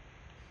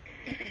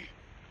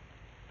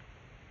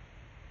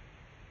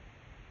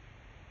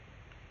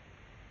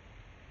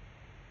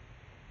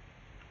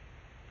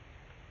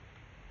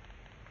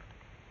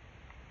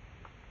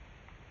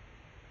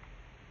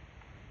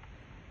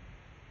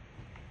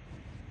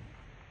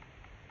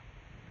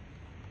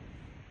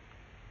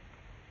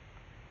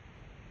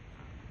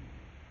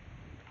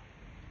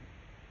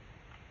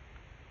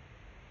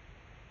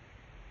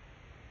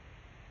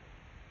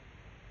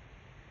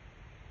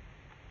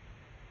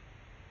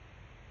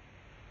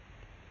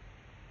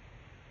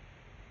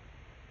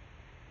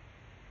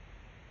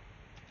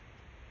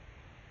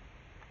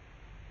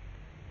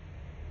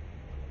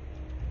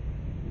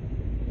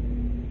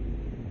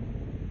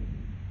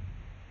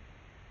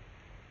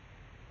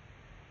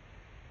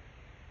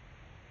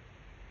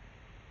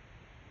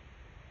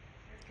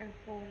 Go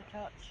forward a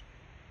touch.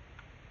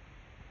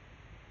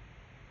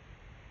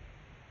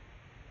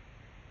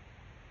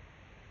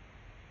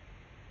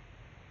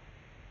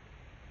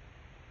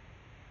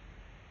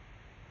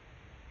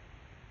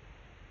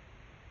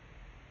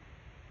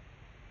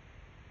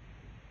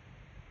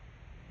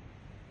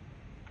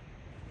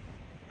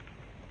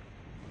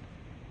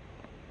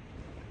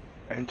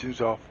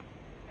 Engines off.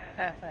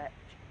 Perfect.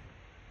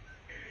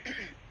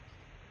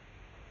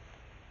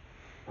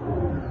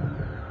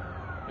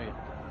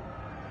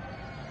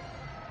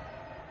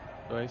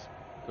 Wait.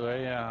 Do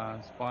I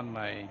spawn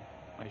my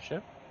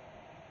ship?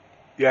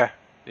 Yeah.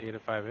 The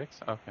 85X?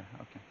 Okay,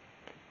 okay.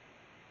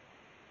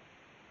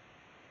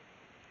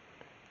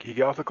 Can you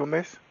get off the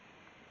miss?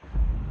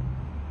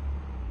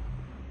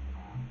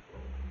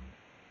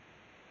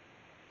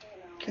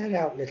 Get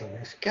out, little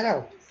miss. Get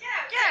out. Get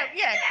out,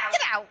 yeah,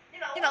 get out.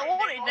 You're not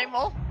wanted no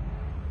more.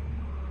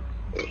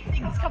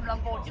 Things coming on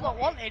board, you're not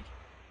wanted.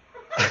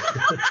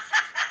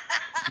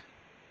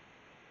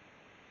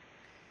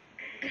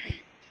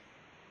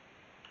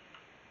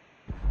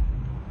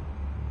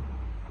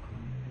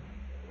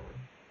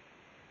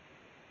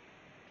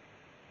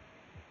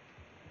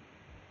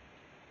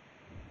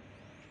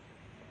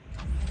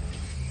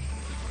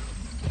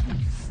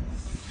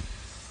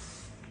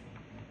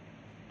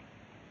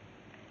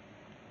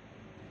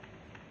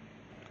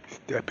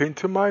 Step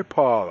into my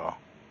parlor.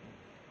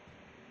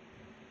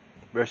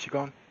 Where's she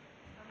gone?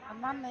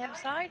 I'm on the other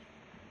side.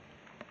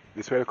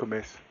 This way,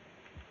 miss.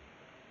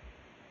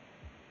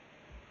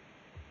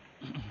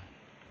 B2.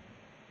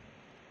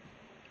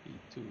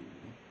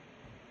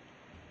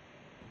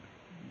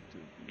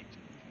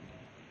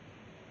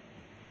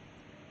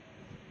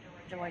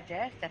 Do I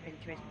dare step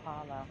into his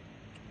parlour?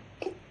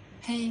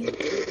 Hey,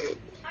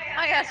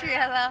 Hi,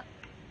 Asriella.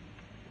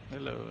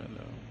 Hello,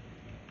 hello.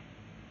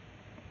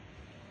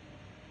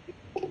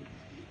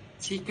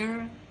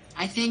 Seeker.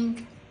 I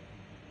think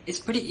it's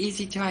pretty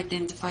easy to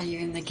identify you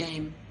in the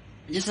game.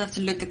 I just have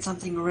to look at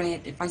something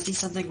red. If I see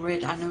something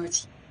red, I know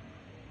it's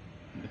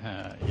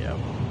Yeah.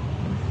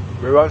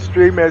 We're on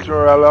stream,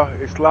 Esmeralda.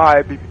 It's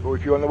live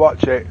if you want to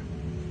watch it.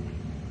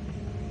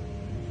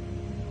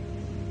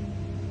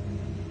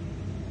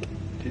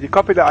 Did you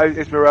copy that,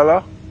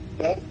 Esmeralda?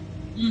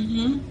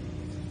 Mm-hmm.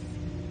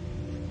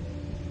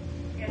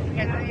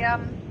 Yeah,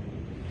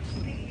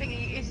 the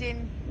thingy is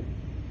in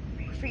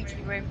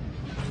graffiti room.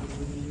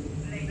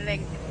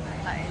 Link,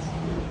 that is.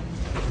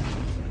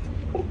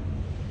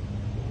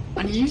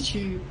 On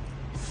YouTube.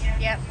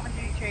 Yep, on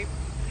YouTube.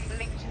 The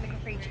link's in the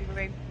graffiti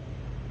room.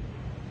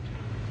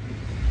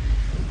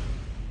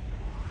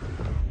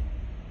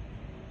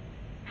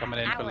 Coming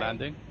in for Owie.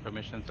 landing.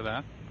 Permission to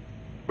land.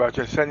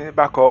 Roger, sending it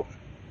back up.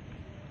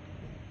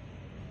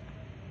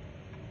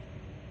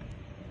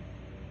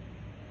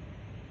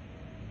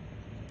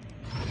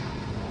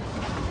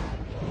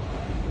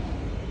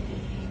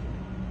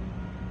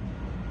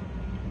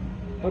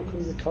 How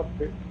come the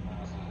cockpit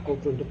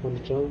opened up on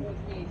its own?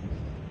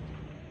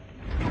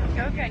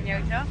 Go again,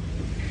 Yoda.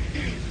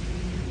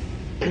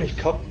 His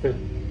cockpit,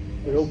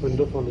 it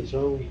opened up on its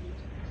own.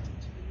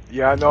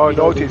 Yeah, no, I You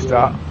know, noticed the,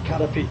 that.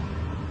 Canopy.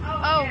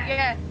 Oh,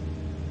 yeah.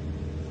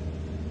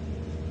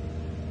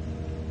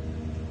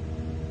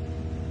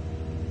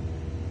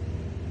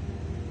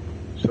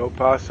 So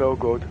far, so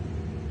good.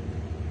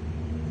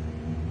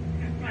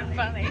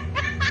 Funny.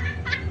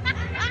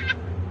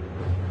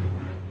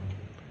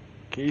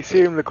 Can you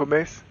see him, little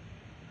miss?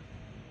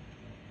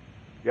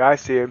 Yeah, I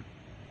see him.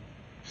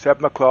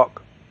 7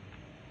 o'clock.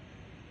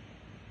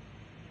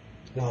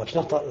 No, it's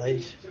not that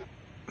late.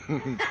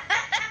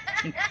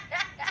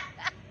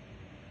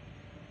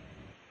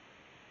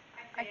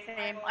 I see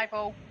him.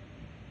 Eyeball.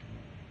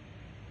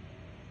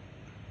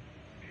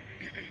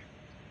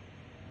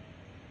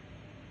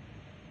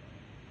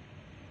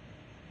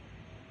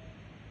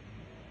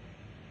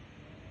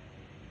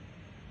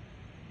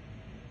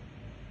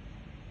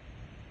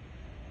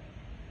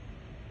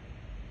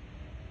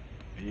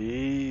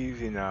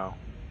 Easy now.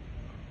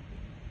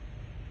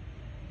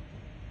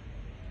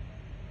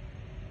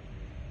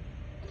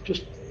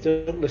 Just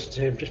don't listen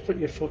to him. Just put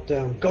your foot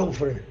down. Go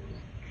for it.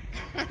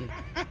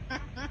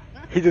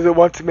 He doesn't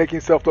want to make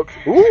himself look.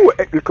 Ooh,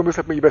 look at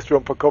myself, your best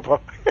run for cover.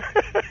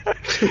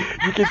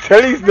 You can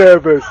tell he's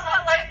nervous.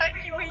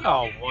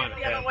 Oh, what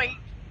The other a week.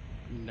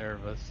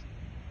 nervous.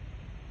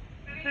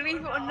 Believe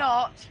it or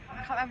not, I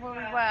can't remember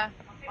where we were.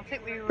 I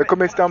think we were. Look at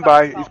me, at stand 12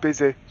 by. o'clock. He's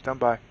busy. Stand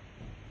by.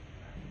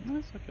 No,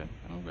 it's okay.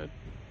 I'm good.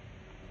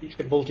 You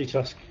can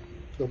multitask.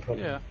 No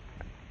problem. Yeah.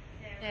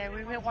 Yeah,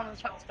 we were at one of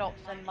the truck stops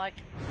and like.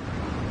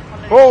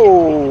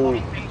 Oh!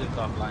 Engine's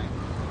offline.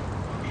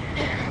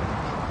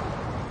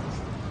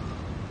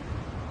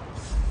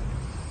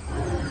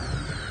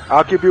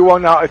 I'll give you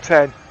 1 out of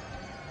 10.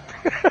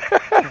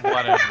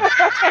 Whatever.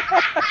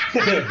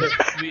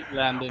 Sweet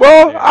landing.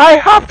 Well, there. I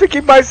have to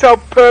give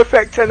myself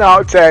perfect 10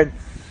 out of 10.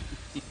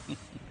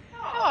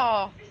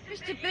 Oh,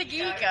 Mr. Big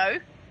Ego.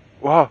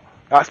 Wow,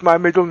 that's my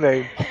middle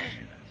name.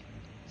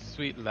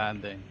 Sweet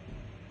landing.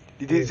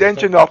 Did his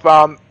engine off,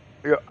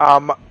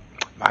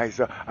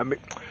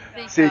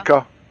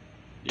 Seeker.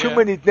 Too Yeah.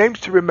 many names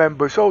to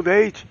remember, it's old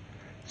age.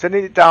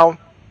 Sending it down.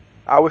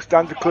 Our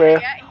standard clear.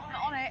 Yeah, he's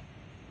not on it.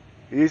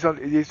 He's on,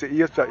 he's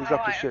off the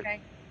Right, ship.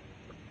 okay.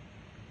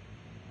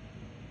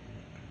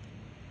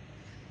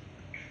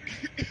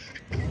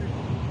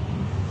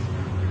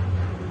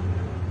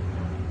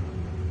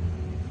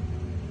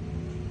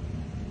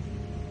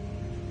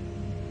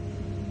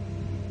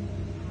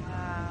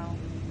 Wow.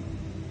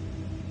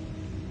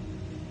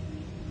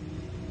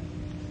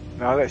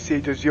 Now let's see,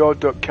 does your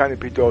duck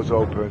canopy doors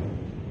open?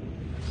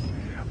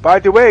 By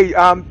the way,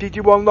 did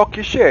you unlock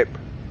your ship?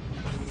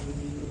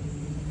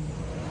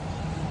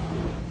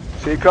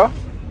 Seeker?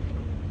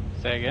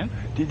 Say again?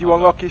 Did you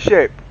unlock your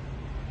ship?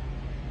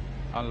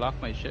 Unlock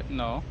my ship?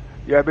 No.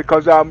 Yeah,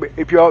 because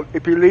if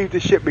you leave the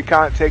ship, we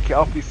can't take it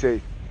off. You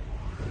see.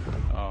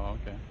 Oh,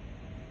 okay.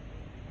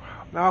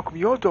 Now, how come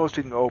your doors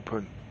didn't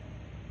open?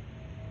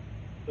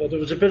 Well, there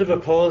was a bit of a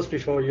pause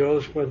before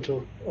yours went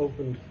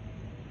open.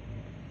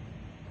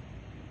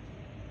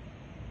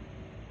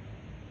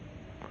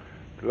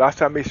 The last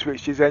time he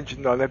switched his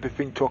engine on,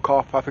 everything took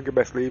off. I think I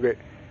best leave it.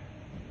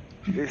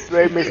 This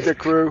way, Mr.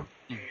 Crew.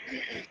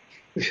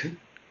 That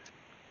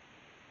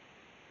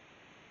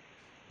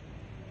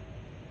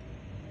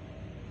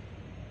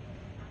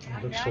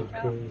looks so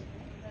cool.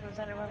 Knows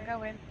anywhere I'm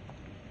going.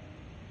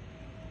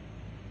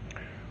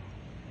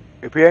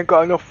 If we ain't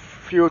got enough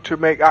fuel to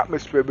make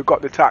atmosphere, we've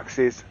got the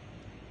taxis.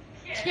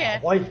 Yeah.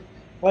 Why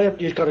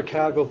haven't you got a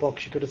cargo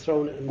box? You could have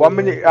thrown it in 1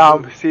 the,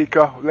 minute,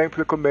 Seeker. Length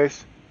of the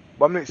miss.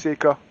 1 minute,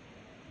 Seeker.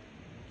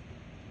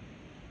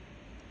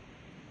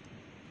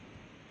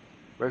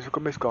 Where's the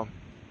miss gone?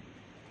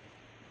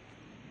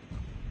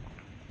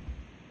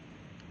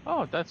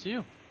 Oh, that's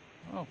you.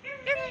 Oh.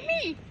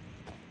 It's me.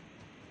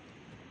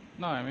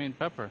 No, I mean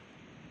Pepper.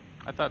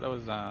 I thought that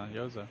was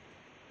Yoza.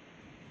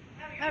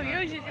 No,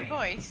 yours is the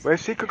voice.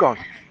 Where's Seeker gone?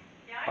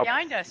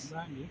 Behind us.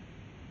 Behind you.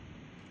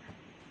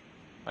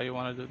 Oh, you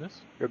want to do this?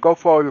 Yeah, go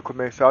forward, look at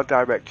me, so I'll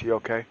direct you,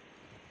 okay?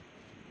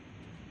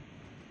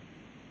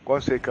 Go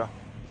on, Seeker.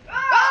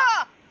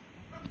 Ah!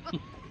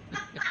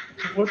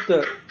 What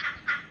the?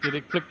 Did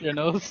it clip your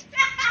nose?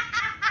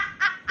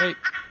 Hey,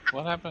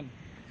 what happened?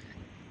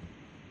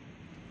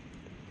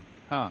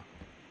 Huh.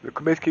 Look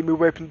at me, keep me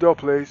away from the door,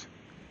 please.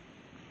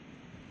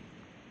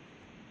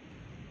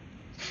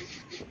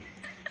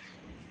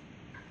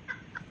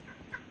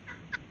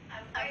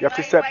 You have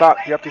to step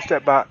back, you have to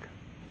step back.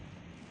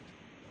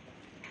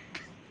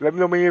 Let me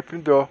know when you open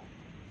the door.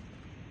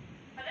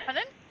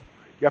 Pardon?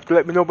 You have to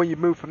let me know when you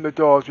move from the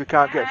doors, we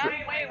can't get through.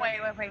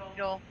 Wait,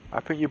 door. I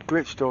think you've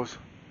glitched us.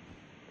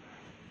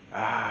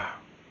 Ah.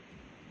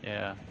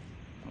 Yeah.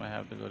 I might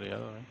have to go the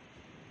other way.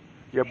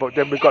 Yeah, but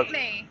then we got.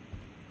 Me.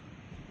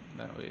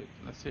 No, wait.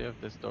 Let's see if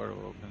this door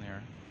will open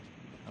here.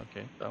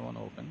 Okay, that one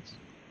opens.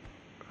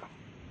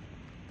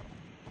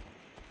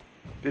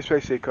 This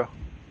way, Seeker.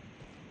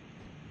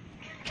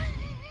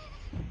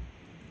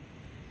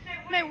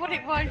 No, what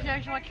it was,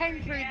 so I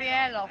came through the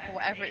airlock or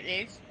whatever it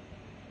is,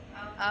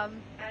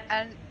 and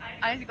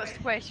I only got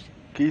squished.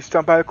 Can you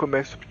stand by the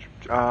miss?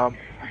 How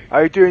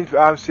you doing,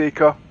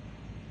 Seeker?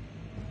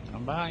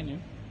 I'm behind you.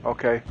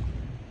 Okay.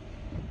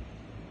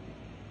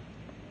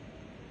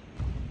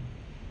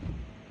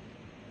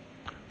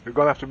 We're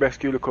gonna have to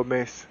rescue the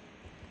miss.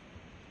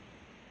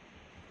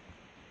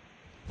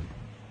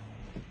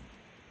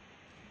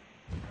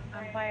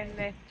 I'm by a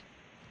lift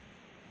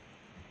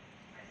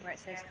where it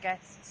says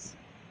guests.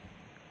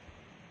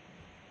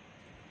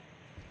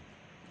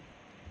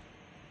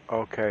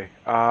 Okay.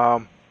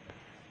 I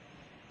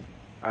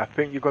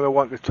think you're gonna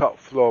want the top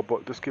floor,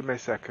 but just give me a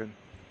second.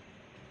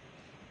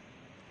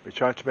 We're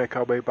trying to make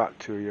our way back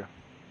to you.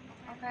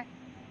 Okay.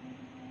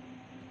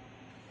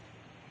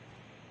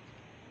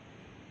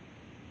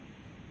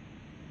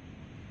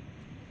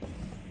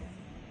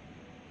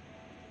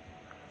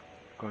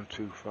 Gone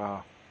too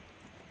far.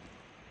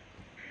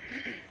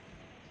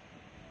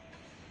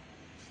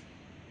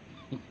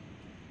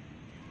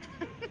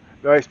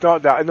 No, it's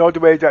not that. I know the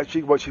way that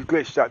she's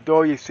glitched that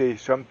door, you see.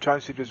 So I'm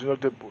trying to see if there's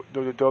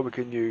another door we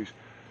can use.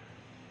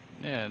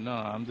 Yeah, no,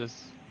 I'm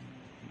just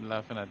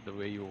laughing at the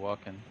way you're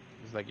walking.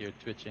 It's like you're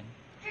twitching.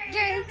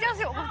 Yeah, he does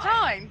it all the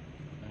time.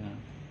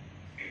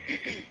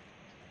 Yeah.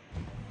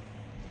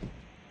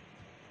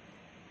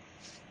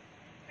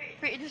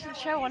 But it doesn't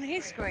show on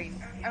his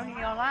screen,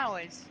 only on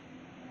ours.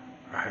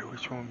 Right,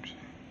 which one's?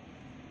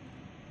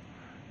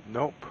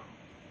 Nope.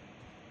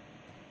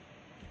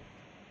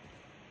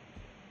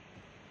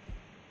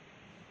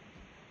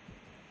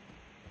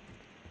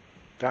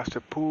 That's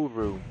the pool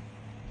room.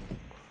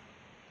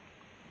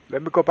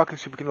 Let me go back and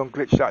see if we can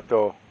unglitch that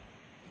door.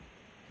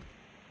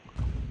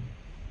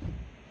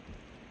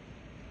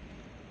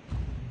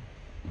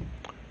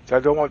 So I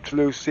don't want to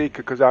lose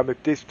Seeker because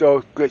if this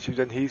door glitches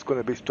then he's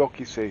going to be stuck,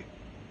 you see.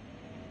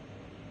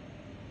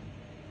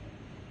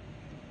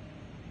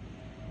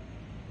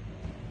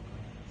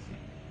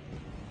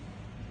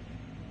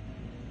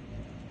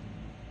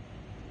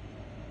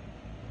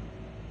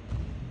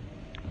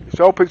 It's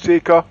open,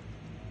 Seeker.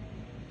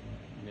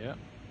 Yeah.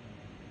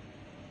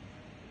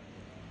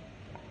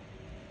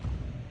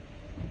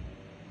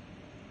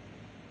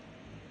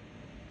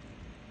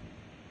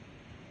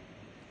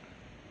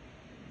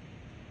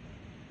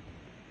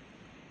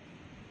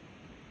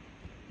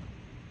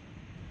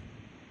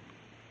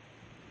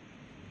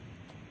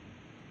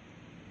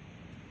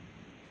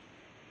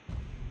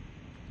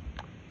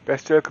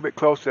 Best to look a bit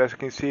closer so I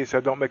can see so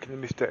I don't make any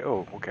mistake.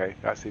 Oh, okay,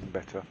 that's even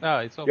better. No,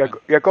 it's open.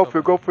 Yeah, go It's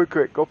through, open. go through,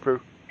 quick, go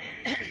through.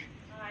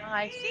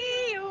 I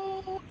see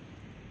you.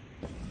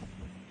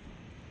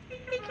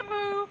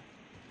 Peekaboo.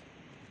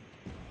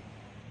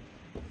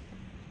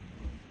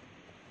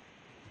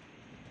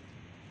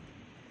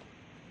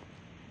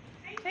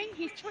 I think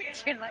he's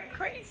twitching like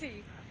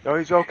crazy. No,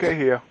 he's okay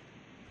here.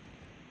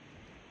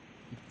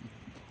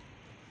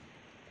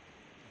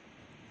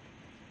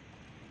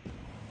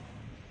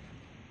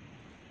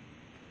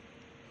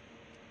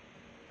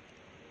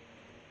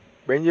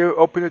 When you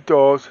open the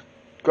doors,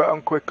 go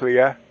on quickly,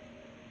 yeah?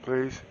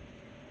 Please.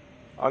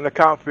 On the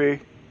count of 3.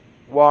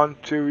 1,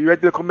 2. You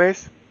ready to come,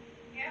 miss?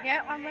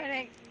 Yeah, I'm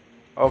ready.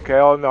 Okay,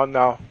 on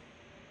now.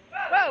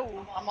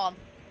 Whoa, I'm on.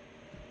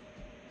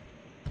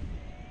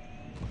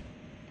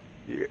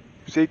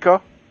 Seeker?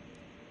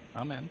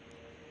 I'm in.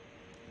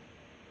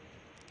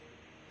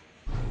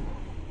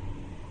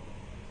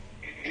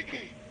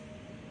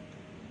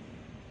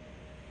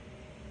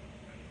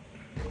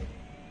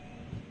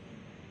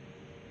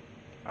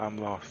 I'm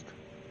lost.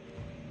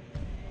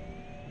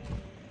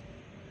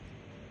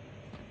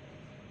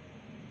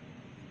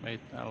 Wait,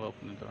 I'll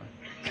open the door.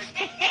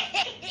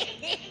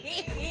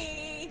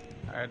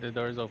 Alright, the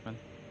door's open.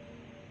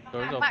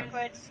 Door's I'm open.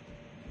 backwards.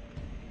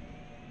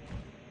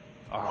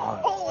 Oh,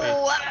 wait.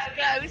 Oh,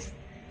 that was close.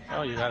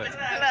 Oh, you got it.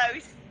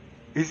 Close.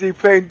 Is he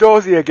playing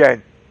Dorsey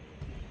again?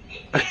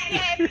 Yeah,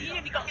 you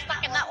nearly got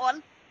stuck in that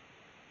one.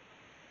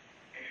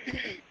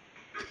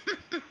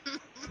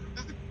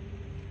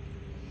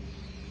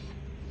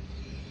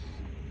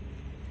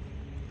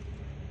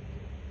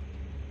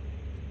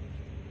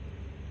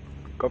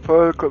 Go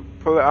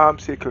pull the arm,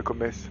 Seeker, come,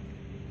 miss.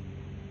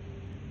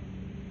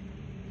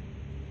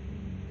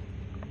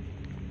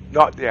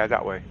 Not there,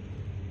 that way.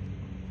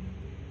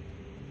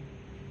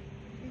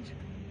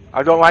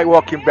 I don't like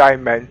walking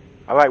behind men.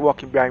 I like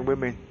walking behind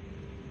women.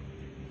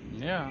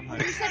 Yeah.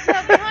 You said you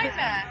were behind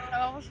there. So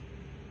I was...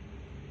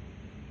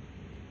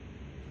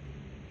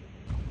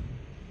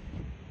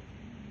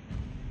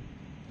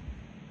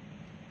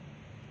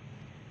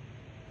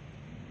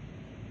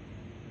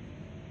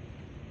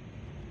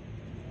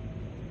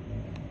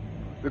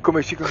 Look at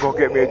me, she can go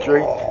get me a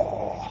drink.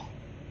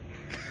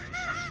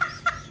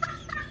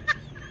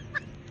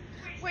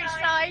 Which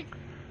side?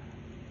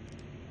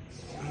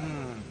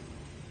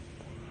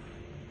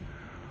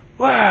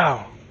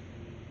 Wow.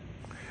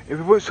 If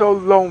it wasn't so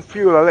low on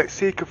fuel, I'd let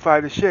Seeker fly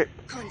the ship.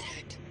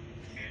 Contact.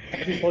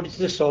 Everybody to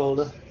the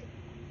sauna.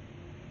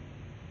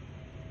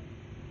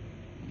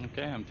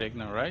 Okay, I'm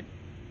taking a right.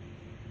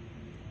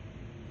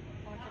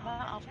 Roger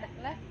that, I'll take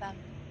the left then.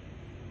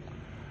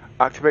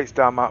 Activate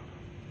star map.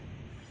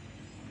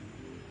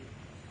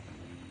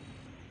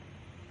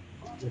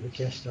 We have a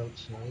guest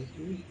outside,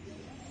 do we?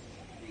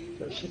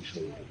 About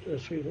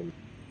 600, 300.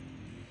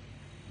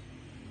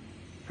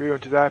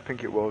 300, I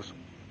think it was.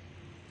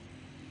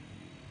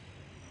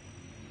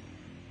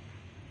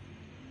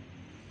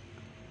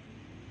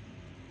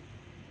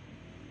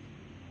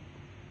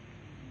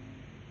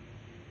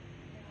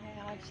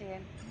 Yeah, I see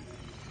him.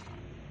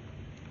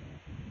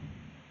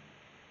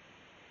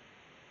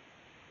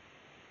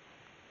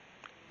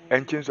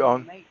 Engines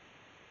on. Mate.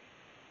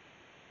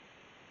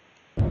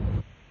 I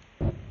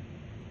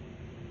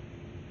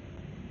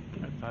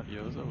thought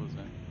Yosa was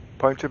in.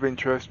 Point of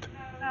interest.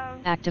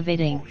 No,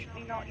 Activating.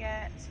 unfortunately not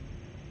yet.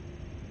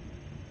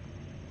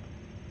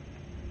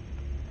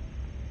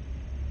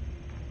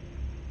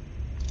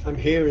 I'm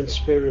here in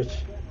spirit.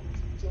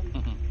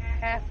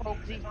 Careful,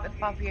 because he's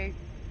above you.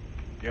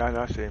 Yeah, I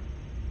know, I see him.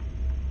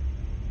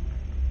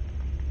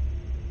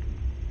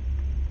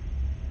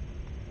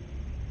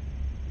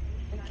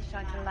 I think he's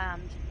trying to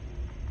land.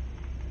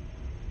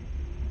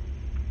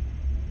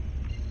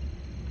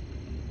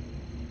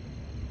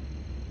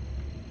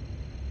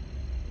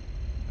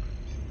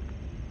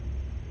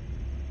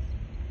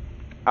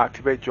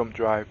 Activate jump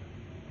drive.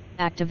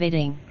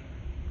 Activating.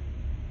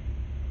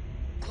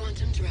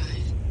 Quantum drive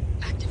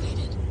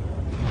activated.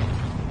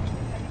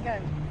 There we go.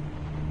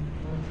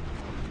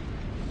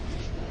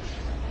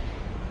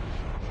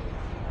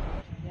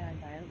 Yeah, I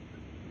know.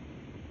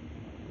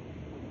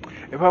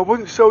 If I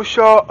wasn't so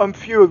short on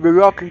fuel,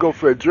 maybe I can go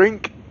for a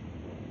drink.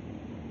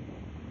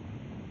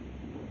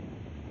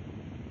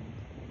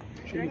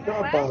 So you've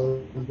got a bar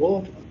on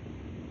board.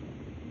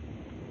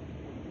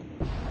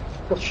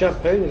 Got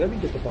champagne and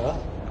everything at the bar.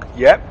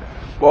 Yep.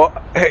 But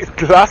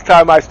the last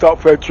time I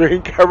stopped for a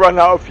drink, I ran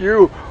out of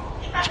fuel.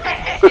 Yes,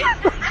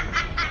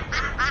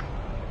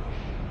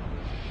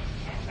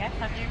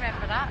 I do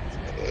remember that.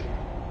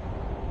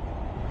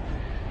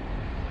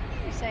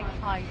 Who was saying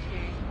hi to you?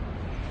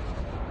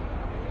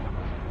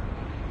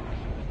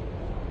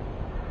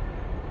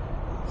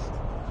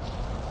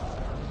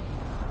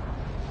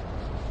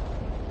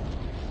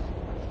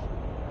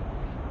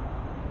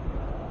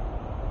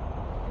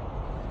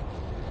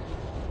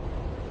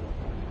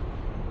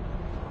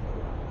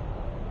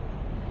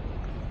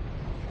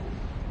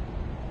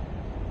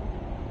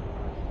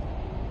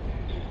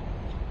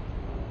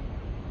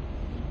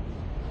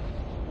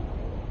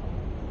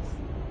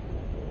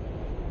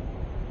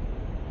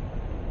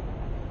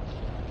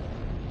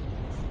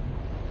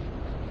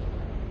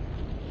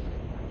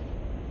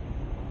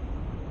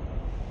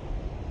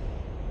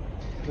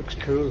 Looks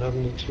cool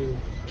having the two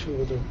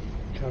other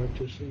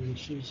characters in the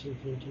seats in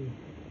front of you.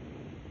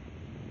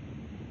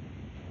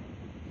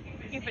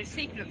 Yeah, but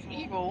Seek looks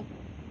evil.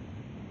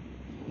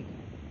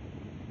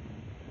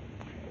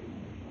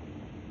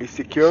 It's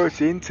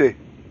security, isn't it?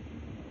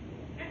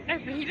 No,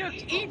 but he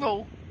looks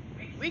evil.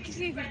 We can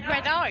see his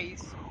red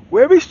eyes.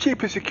 Where is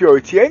cheaper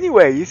security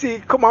anyway? Is he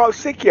come out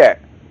sick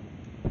yet?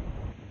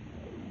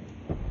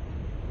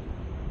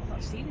 I've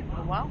not seen him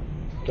for a while.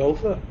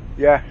 Dover?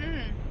 Yeah.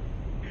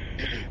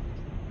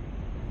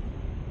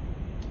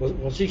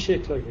 Was he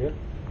sick like that?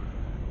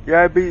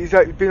 Yeah, but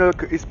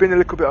it's been a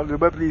little bit under the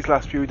weather these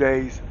last few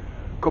days,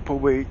 couple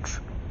of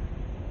weeks.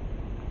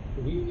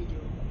 Really?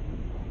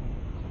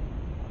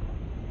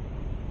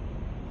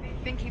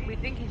 We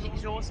think he's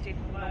exhausted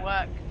from the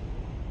work.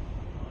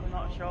 We're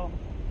not sure.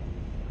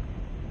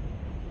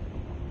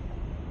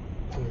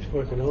 Oh, he's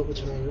working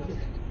overtime, isn't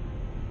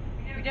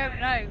he? We don't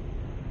know,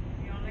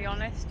 to be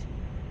honest.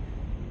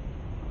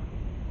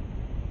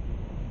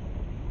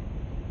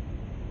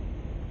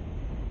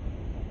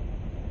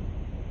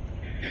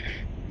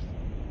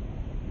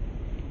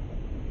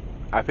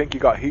 I think he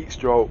got heat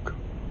stroke.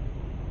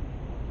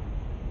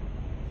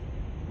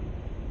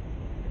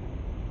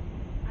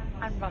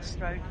 And rust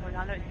stroke. Well,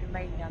 I know it's been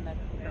raining down there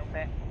a little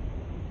bit.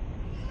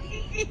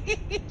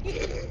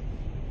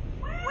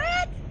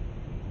 What?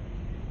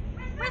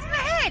 Where's my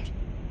head?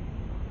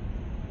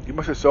 You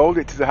must have sold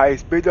it to the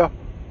highest bidder.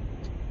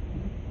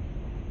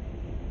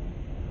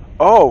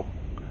 Oh,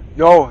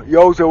 no,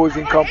 Yosa was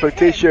in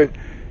competition.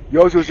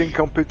 Yosa was in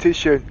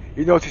competition.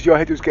 He noticed your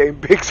head was getting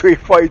big, so he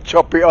thought he'd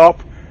chop it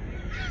off.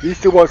 He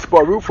still wants to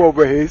put a roof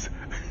over his.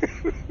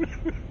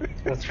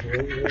 That's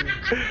right, yeah.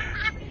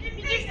 Did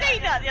you see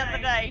that the other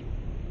day?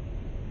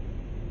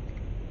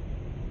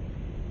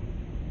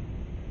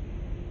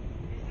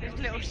 This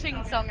little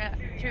sing-song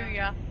to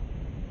you.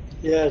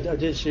 Yeah, I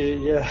did see it,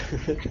 yeah.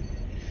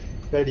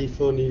 Very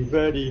funny,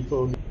 very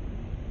funny.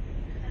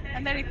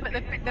 And then he put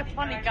the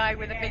funny guy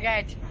with a big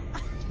head.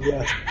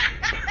 Yeah.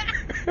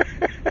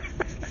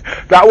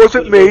 That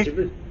wasn't me.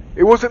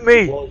 It wasn't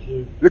me. Was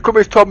you? Look how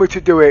Miss told me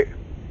to do it.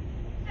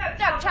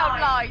 Don't tell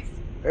lies.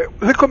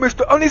 Look how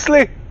Mr.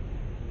 Honestly.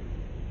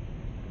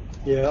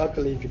 Yeah, I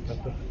believe you,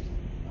 Pepper.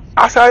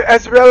 I saw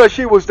Esmeralda,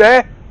 she was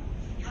there.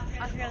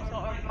 Adrian's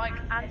got her mic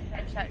and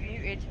headset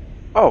muted.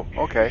 Oh,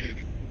 okay.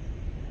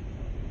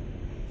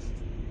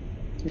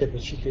 Yeah,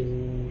 but she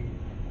can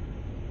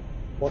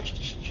watch.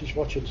 She's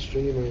watching the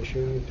stream, I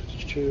assume, because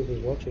there's two of us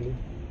watching it.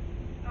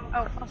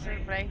 Oh,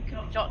 possibly.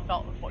 Could be Dot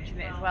was watching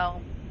it as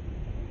well.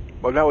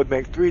 Well, that would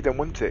make 3 then,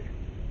 wouldn't it?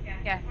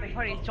 Yeah, but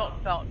probably it's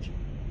Dot.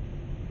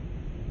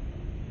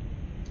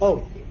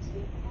 Oh,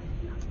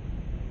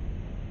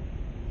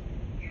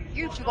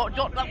 You forgot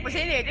Dot was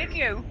in here, didn't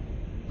you?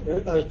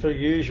 as per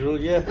usual,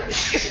 yeah.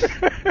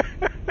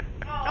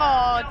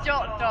 Oh,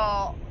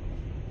 Dot.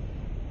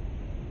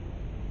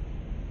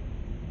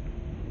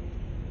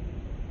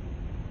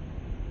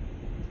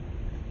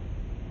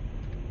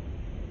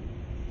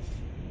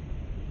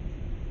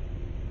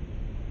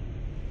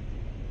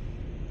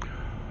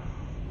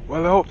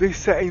 Well, I hope these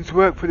settings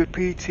work for the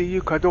PTU,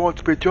 because I don't want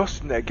to be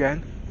adjusting it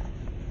again.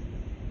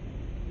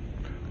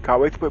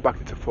 Can't wait to put it back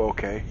into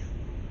 4K.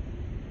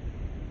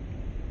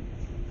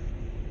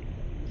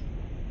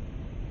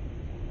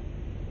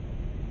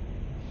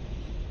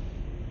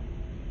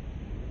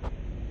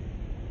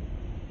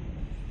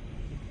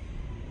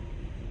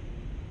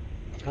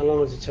 How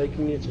long has it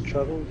taken you to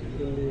travel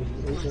in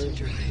the Quantum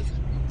drive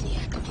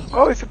deactivated.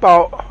 Oh, it's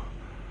about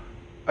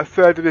a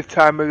third of the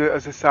time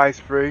as a size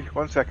 3.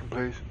 1 second,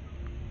 please.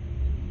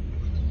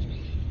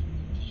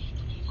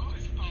 Oh,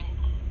 it's about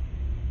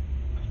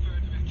a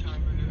third of the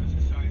time as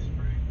a size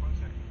 3. 1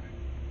 second,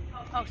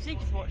 please. Oh,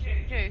 Seeker's watching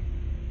it too.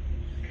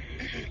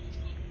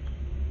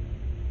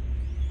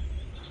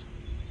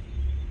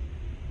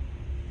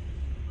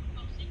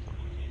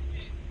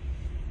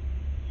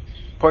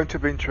 Point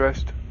of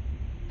interest.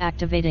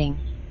 Activating.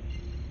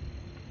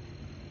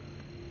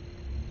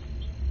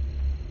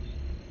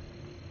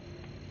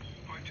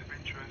 Point of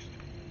interest.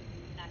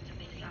 That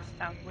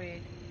sounds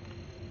weird.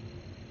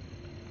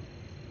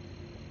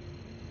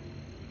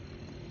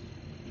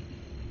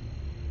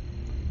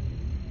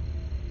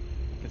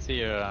 You can see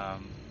your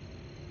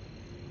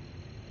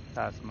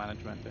task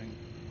management thing.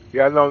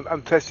 Yeah, no,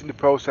 I'm testing the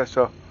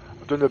processor.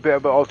 I've done a bit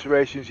of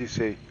alterations, you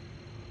see.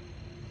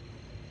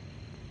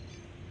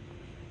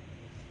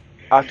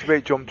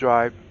 Activate jump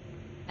drive.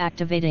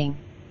 Activating.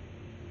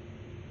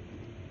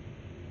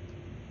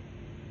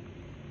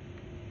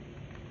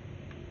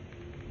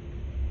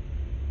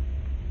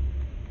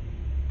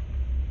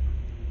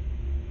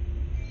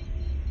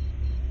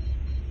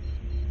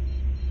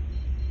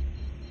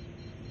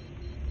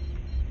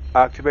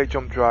 Activate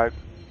jump drive.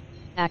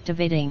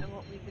 Activating. So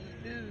what we gonna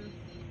do?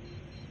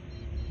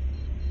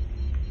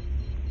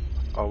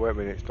 Oh, wait a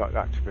minute, it's not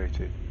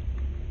activated.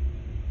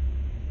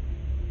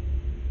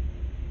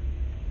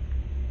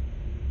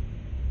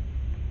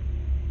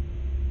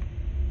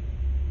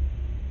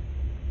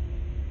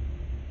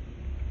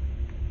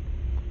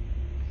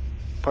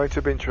 Point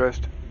of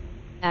interest.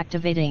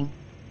 Activating.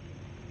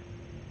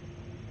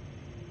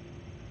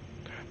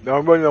 Now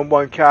I'm running on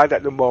one card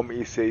at the moment,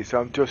 you see, so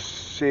I'm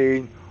just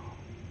seeing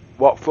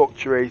what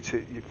fluctuates,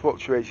 you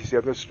see.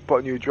 I've just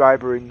put a new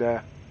driver in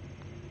there.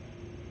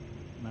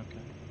 Okay.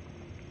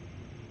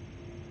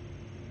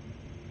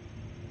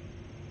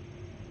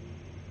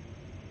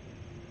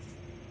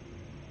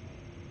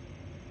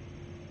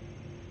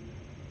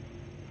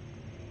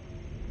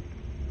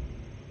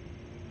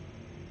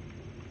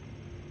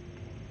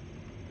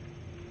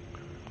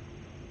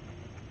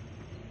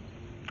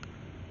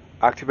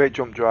 Activate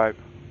jump drive.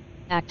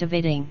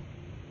 Activating.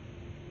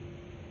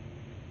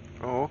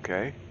 Oh,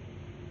 okay.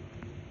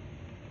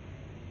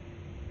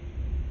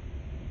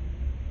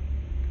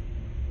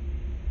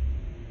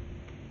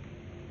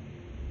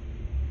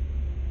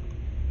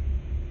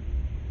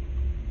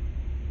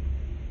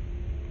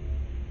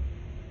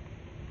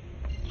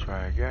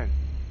 Try again.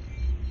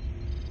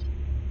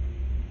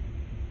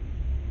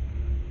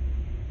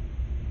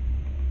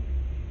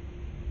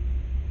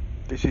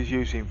 This is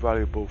using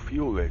valuable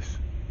fuel, this.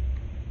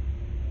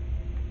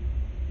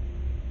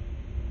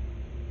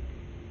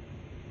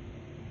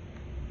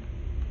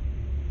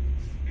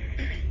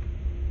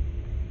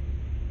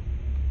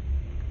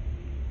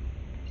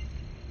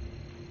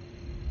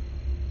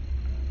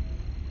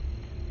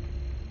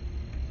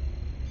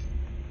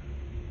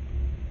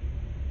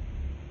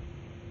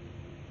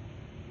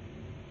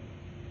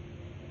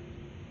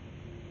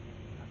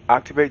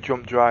 Activate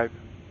jump drive.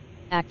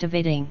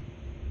 Activating.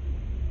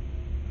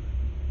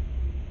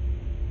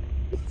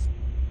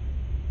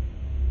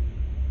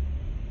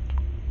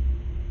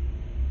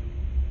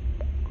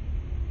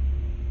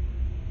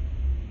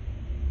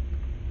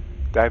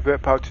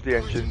 Divert power to the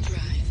Quantum engines.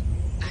 drive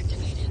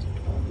activated.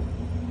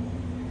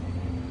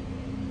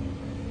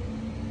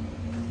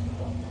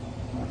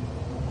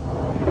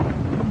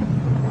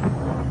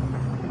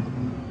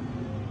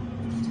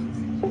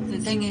 The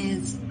thing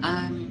is,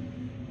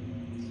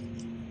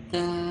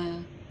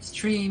 the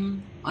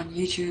stream on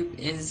YouTube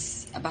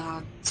is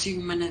about 2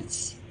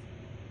 minutes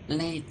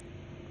late,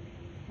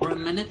 or a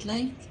minute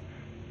late.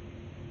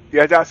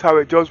 Yeah, that's how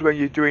it does when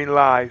you're doing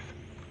live.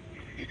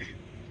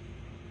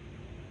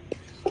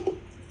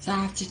 So I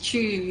have to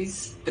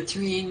choose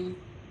between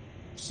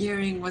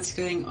hearing what's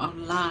going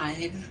on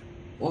live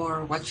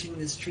or watching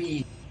the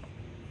stream.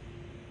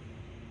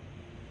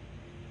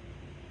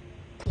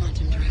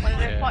 Quantum Well,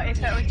 drive.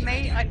 if it was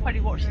me, I'd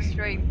probably watch the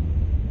stream.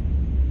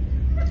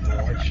 Oh,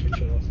 I'd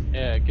switch it off.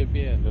 Yeah, it could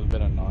be a little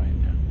bit annoying.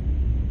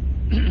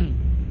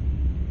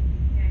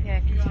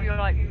 Yeah, because if you're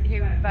like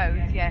hearing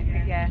both,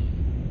 yeah.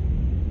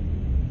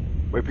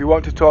 If you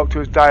want to talk to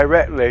us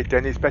directly,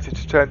 then it's better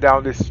to turn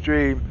down this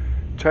stream.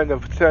 Turn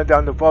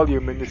down the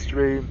volume in the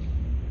stream.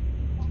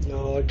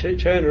 No, turn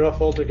it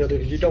off altogether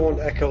because you don't want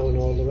echo and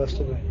all the rest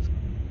of it.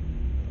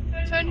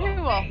 Turn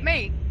who off?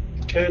 Me?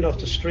 Turn off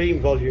the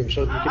stream volume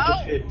so that you can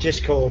just hear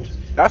Discord.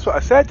 That's what I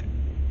said.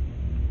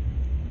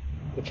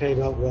 It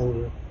came out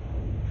wrong.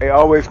 It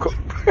always.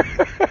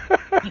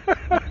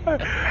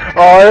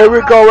 Oh, here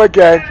we go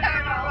again. Turn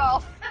her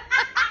off.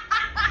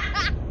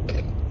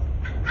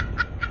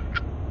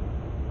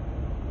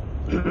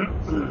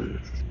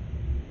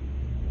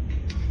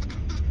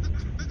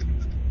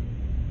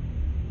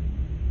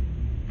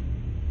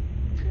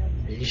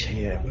 He's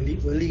here.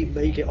 Will he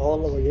make it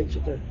all the way into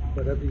the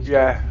whatever he's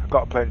Yeah,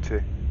 got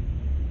plenty.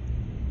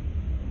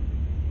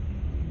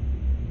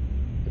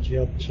 got? Do you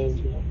have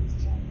percentage?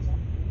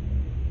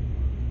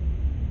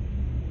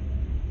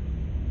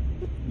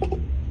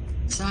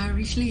 So I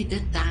originally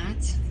did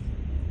that.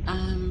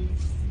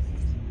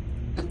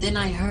 But then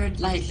I heard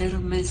like Little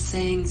Miss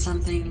saying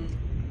something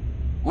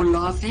or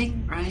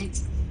laughing, right?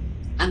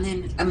 And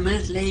then a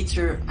minute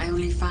later, I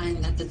only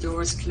find that the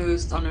door is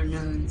closed on her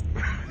nose.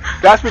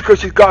 That's because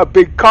she's got a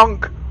big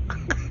conch.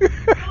 Your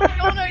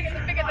nose is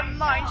bigger than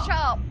mine,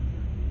 sharp.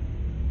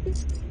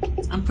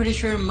 I'm pretty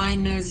sure my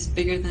nose is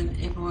bigger than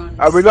everyone's.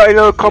 And we're not in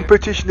a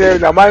competition here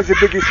now. Mine's the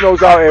biggest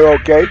nose out here,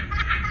 okay?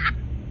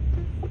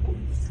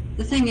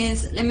 The thing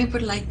is, let me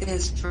put it like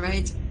this,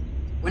 right?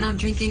 When I'm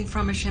drinking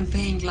from a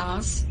champagne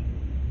glass,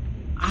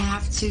 I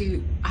have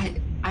to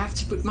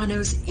put my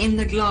nose in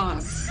the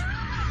glass.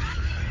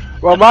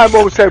 Well, my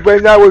mum said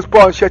when I was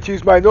born, she had to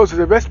use my nose as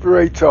a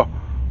respirator.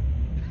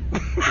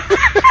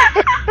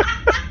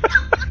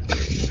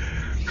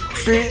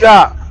 Beat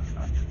that.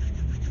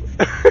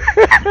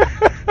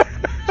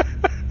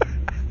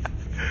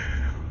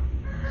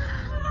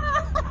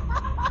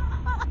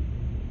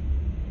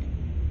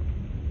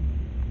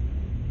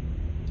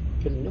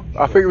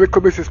 I think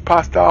the Miss has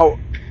passed out.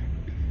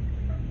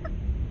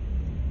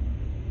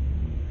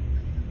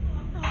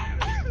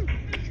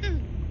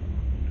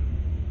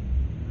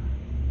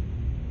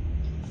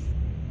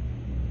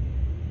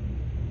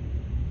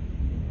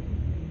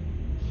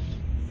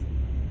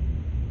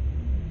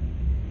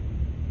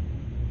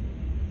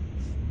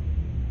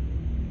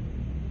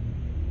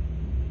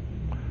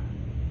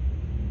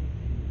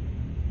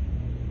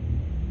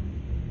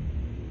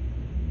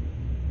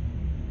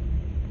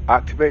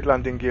 Activate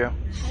landing gear.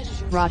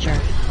 Roger.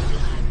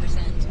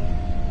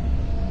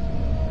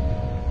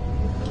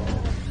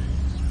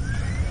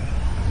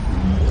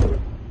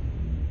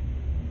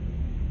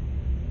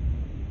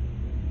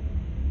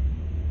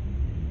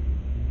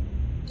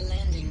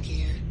 Landing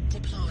gear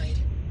deployed.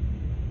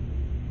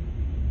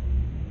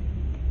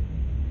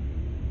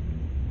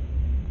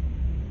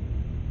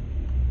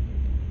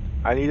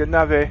 I need a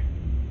navi.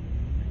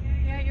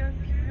 Yeah, you're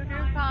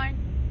doing fine.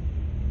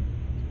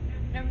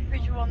 No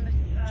visual on the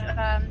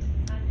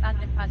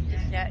landing pad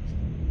just yet.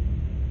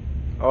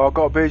 Oh, I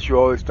got a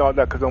visual. It's not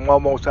that because I'm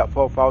almost at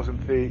 4,000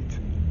 feet.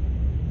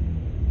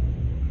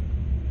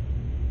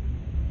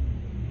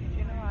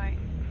 You're doing alright.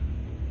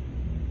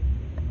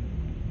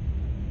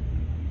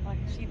 I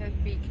can see those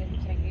beacon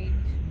thingies.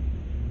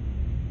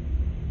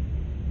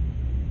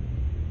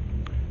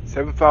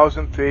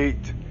 7,000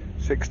 feet,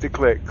 60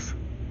 clicks.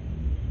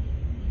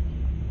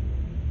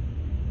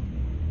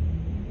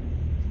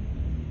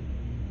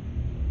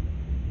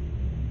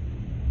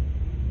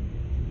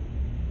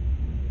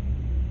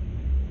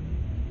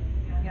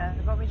 Yeah,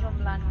 they've got visual on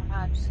the landing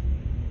pads.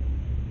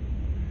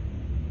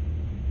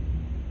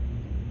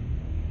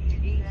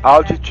 Easy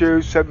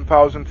Altitude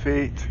 7,000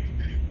 feet.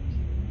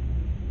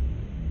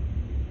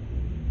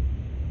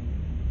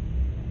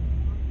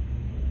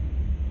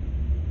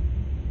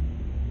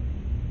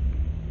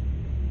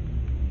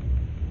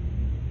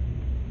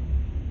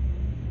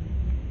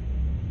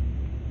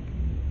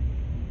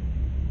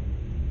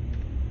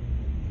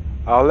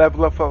 I'll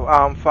level up for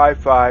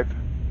 5.5.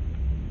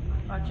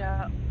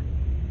 Roger.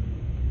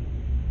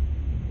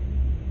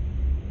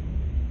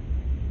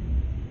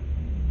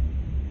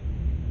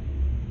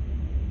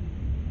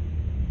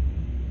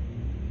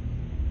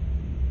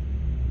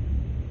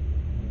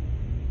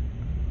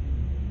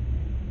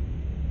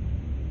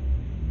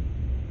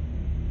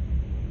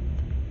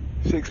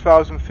 —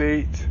 6,000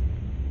 feet.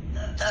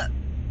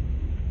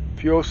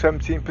 Fuel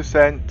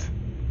 17%.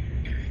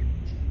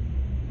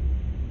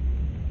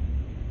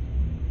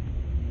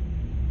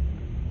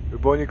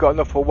 We've only got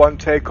enough for one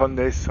take on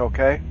this,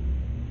 okay?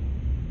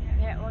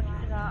 Yeah, roger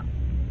for that.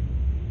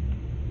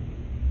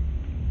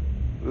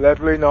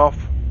 Leveling off.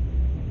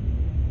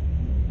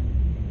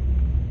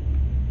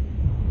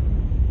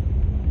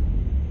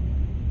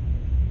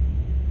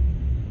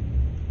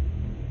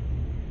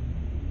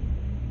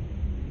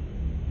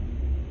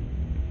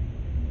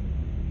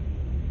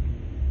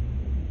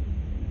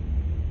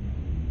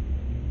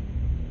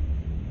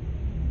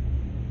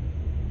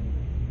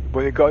 But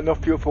you got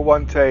enough fuel for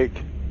one take.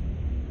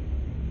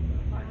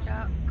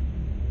 Roger.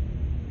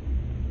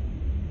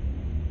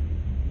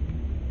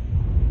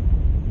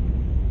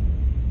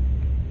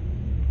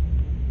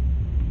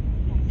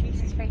 Oh,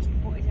 Jesus,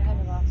 spaceport is ahead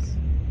of us.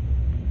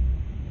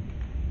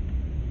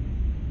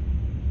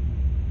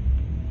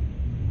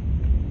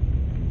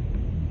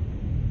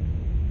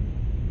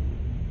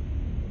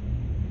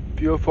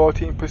 Fuel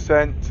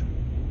 14%.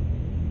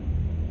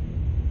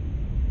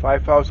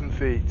 5,000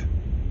 feet.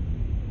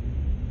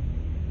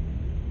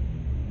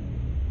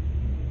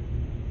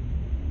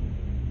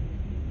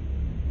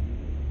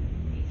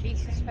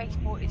 Jesus,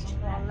 spaceport is to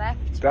our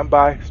left. Stand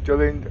by.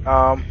 Still in.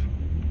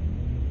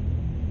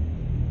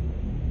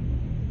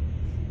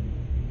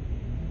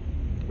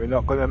 We're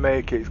not going to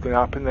make it. It's going to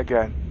happen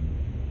again.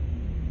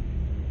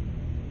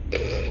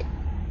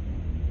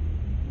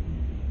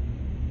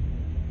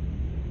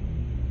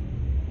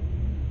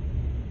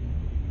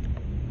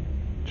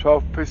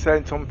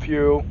 %12 on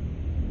fuel.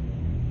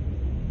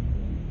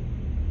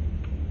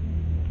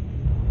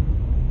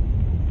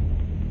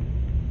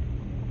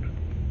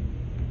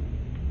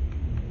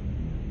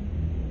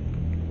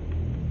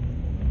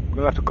 We're going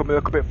to have to come a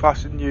little bit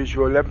faster than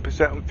usual.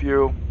 11% on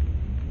fuel.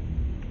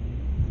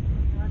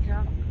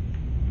 Roger.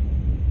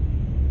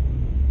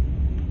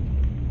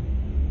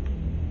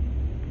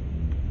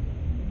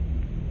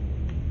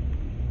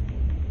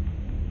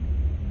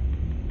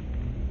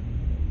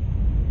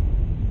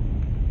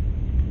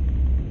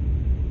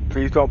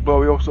 Please don't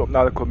blow yours up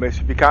now, the miss.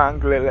 If you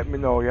can't handle it, let me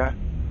know, yeah?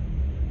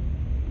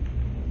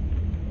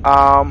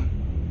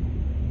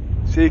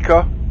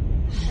 Seeker,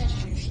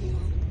 Hydrogen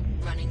fuel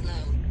running low.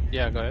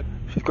 Yeah, go ahead.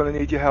 she's going to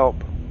need your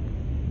help.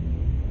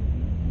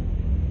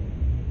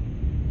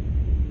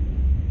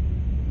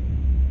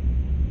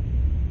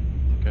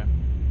 Okay.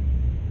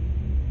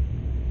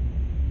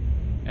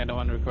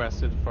 Anyone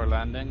requested for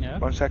landing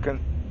yet? 1 second.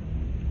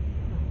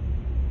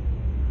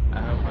 I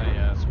have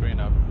my screen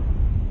up.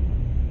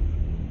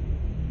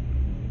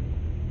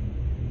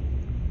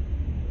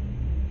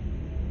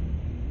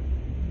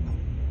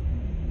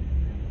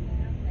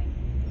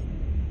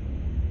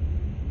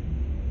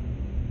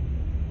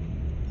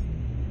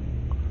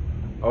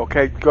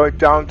 Okay, going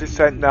down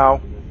descent now.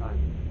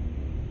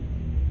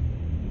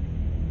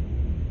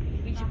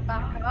 You need to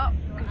back up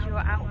because you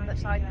are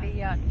outside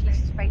the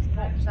Jesus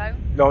spaceport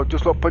zone. No,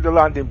 just look for the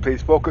landing,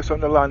 please. Focus on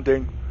the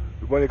landing.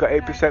 We've only got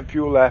 8%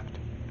 fuel left.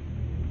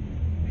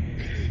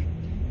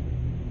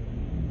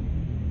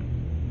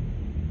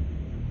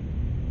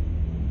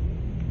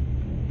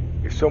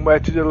 It's somewhere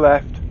to the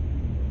left.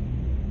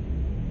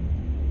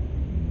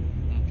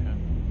 Okay.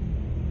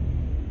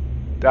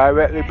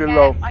 Directly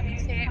below. I can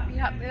see it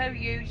below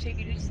you, so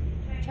you just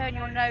turn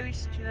your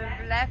nose to the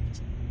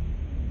left.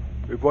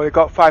 We've only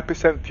got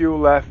 5% fuel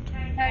left.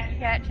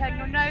 Turn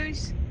your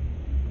nose.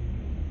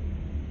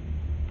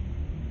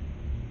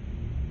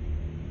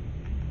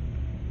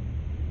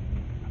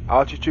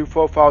 Altitude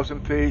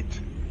 4,000 feet.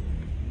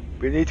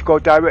 We need to go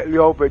directly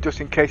over it just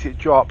in case it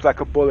drops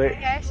like a bullet.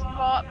 Yes, you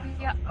are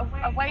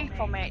away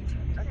from it.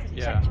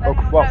 Yeah. Turn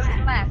Okay, your what?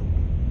 nose left.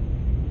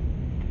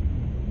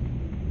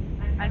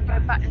 And go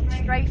back and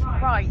strafe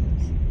right.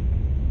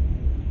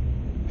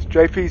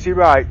 Strafe easy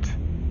right.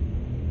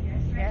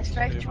 Yeah,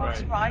 strafe Strafe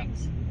towards right, right.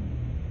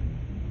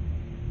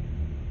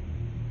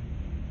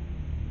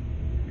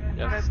 Just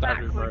Go start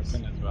backwards.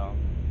 reversing as well.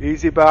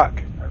 Easy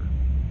back.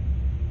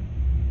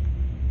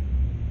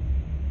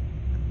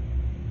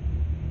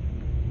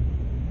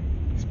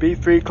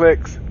 Speed 3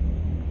 clicks.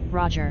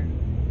 Roger.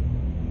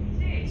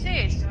 See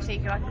it,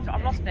 Seeker,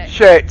 I've lost it.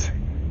 Shit!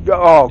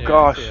 Oh Yeah,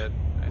 gosh. I see it.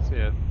 I see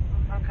it.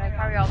 Okay,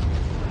 carry on.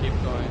 Keep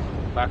going.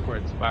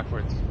 Backwards,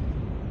 backwards.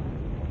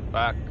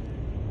 Back.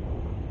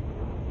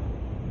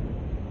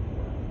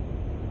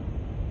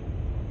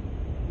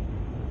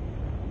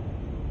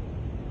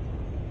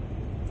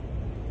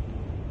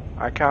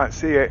 I can't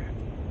see it.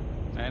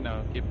 I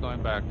know. Keep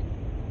going back.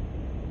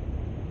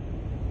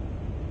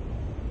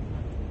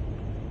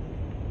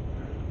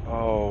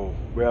 Oh,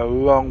 we're a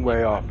long way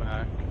Keep off. going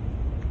back.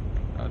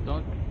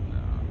 Don't. No.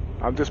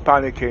 I'm just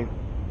panicking.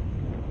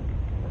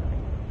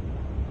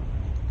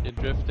 You're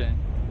drifting.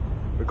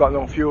 We've got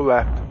no fuel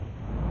left.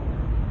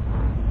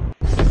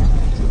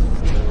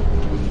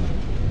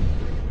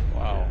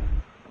 Wow.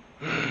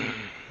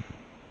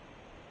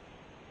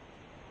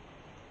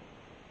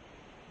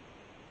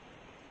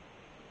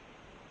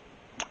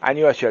 I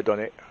knew I should have done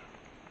it.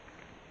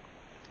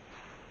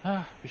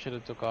 We should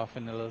have took off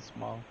in a little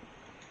small.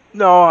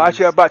 No,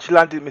 actually I've actually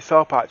landed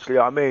myself actually, you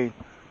know what I mean?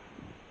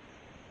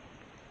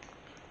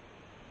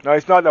 No,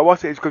 it's not that,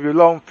 what's it? It's because we're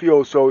low on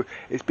fuel, so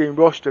it's been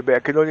rushed a bit. I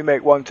can only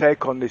make one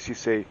take on this, you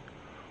see.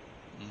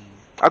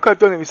 I could have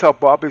done it myself,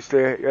 but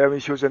obviously, I mean,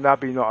 she was a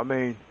nabby, you know what I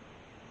mean?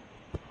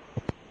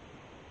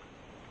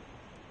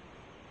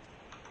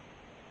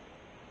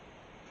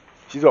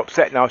 She's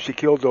upset now, she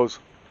killed us.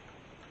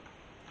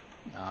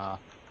 Nah.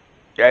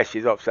 Yeah,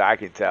 she's upset, I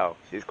can tell.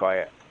 She's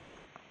quiet.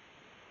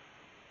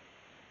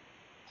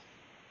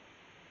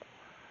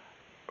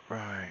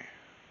 Right.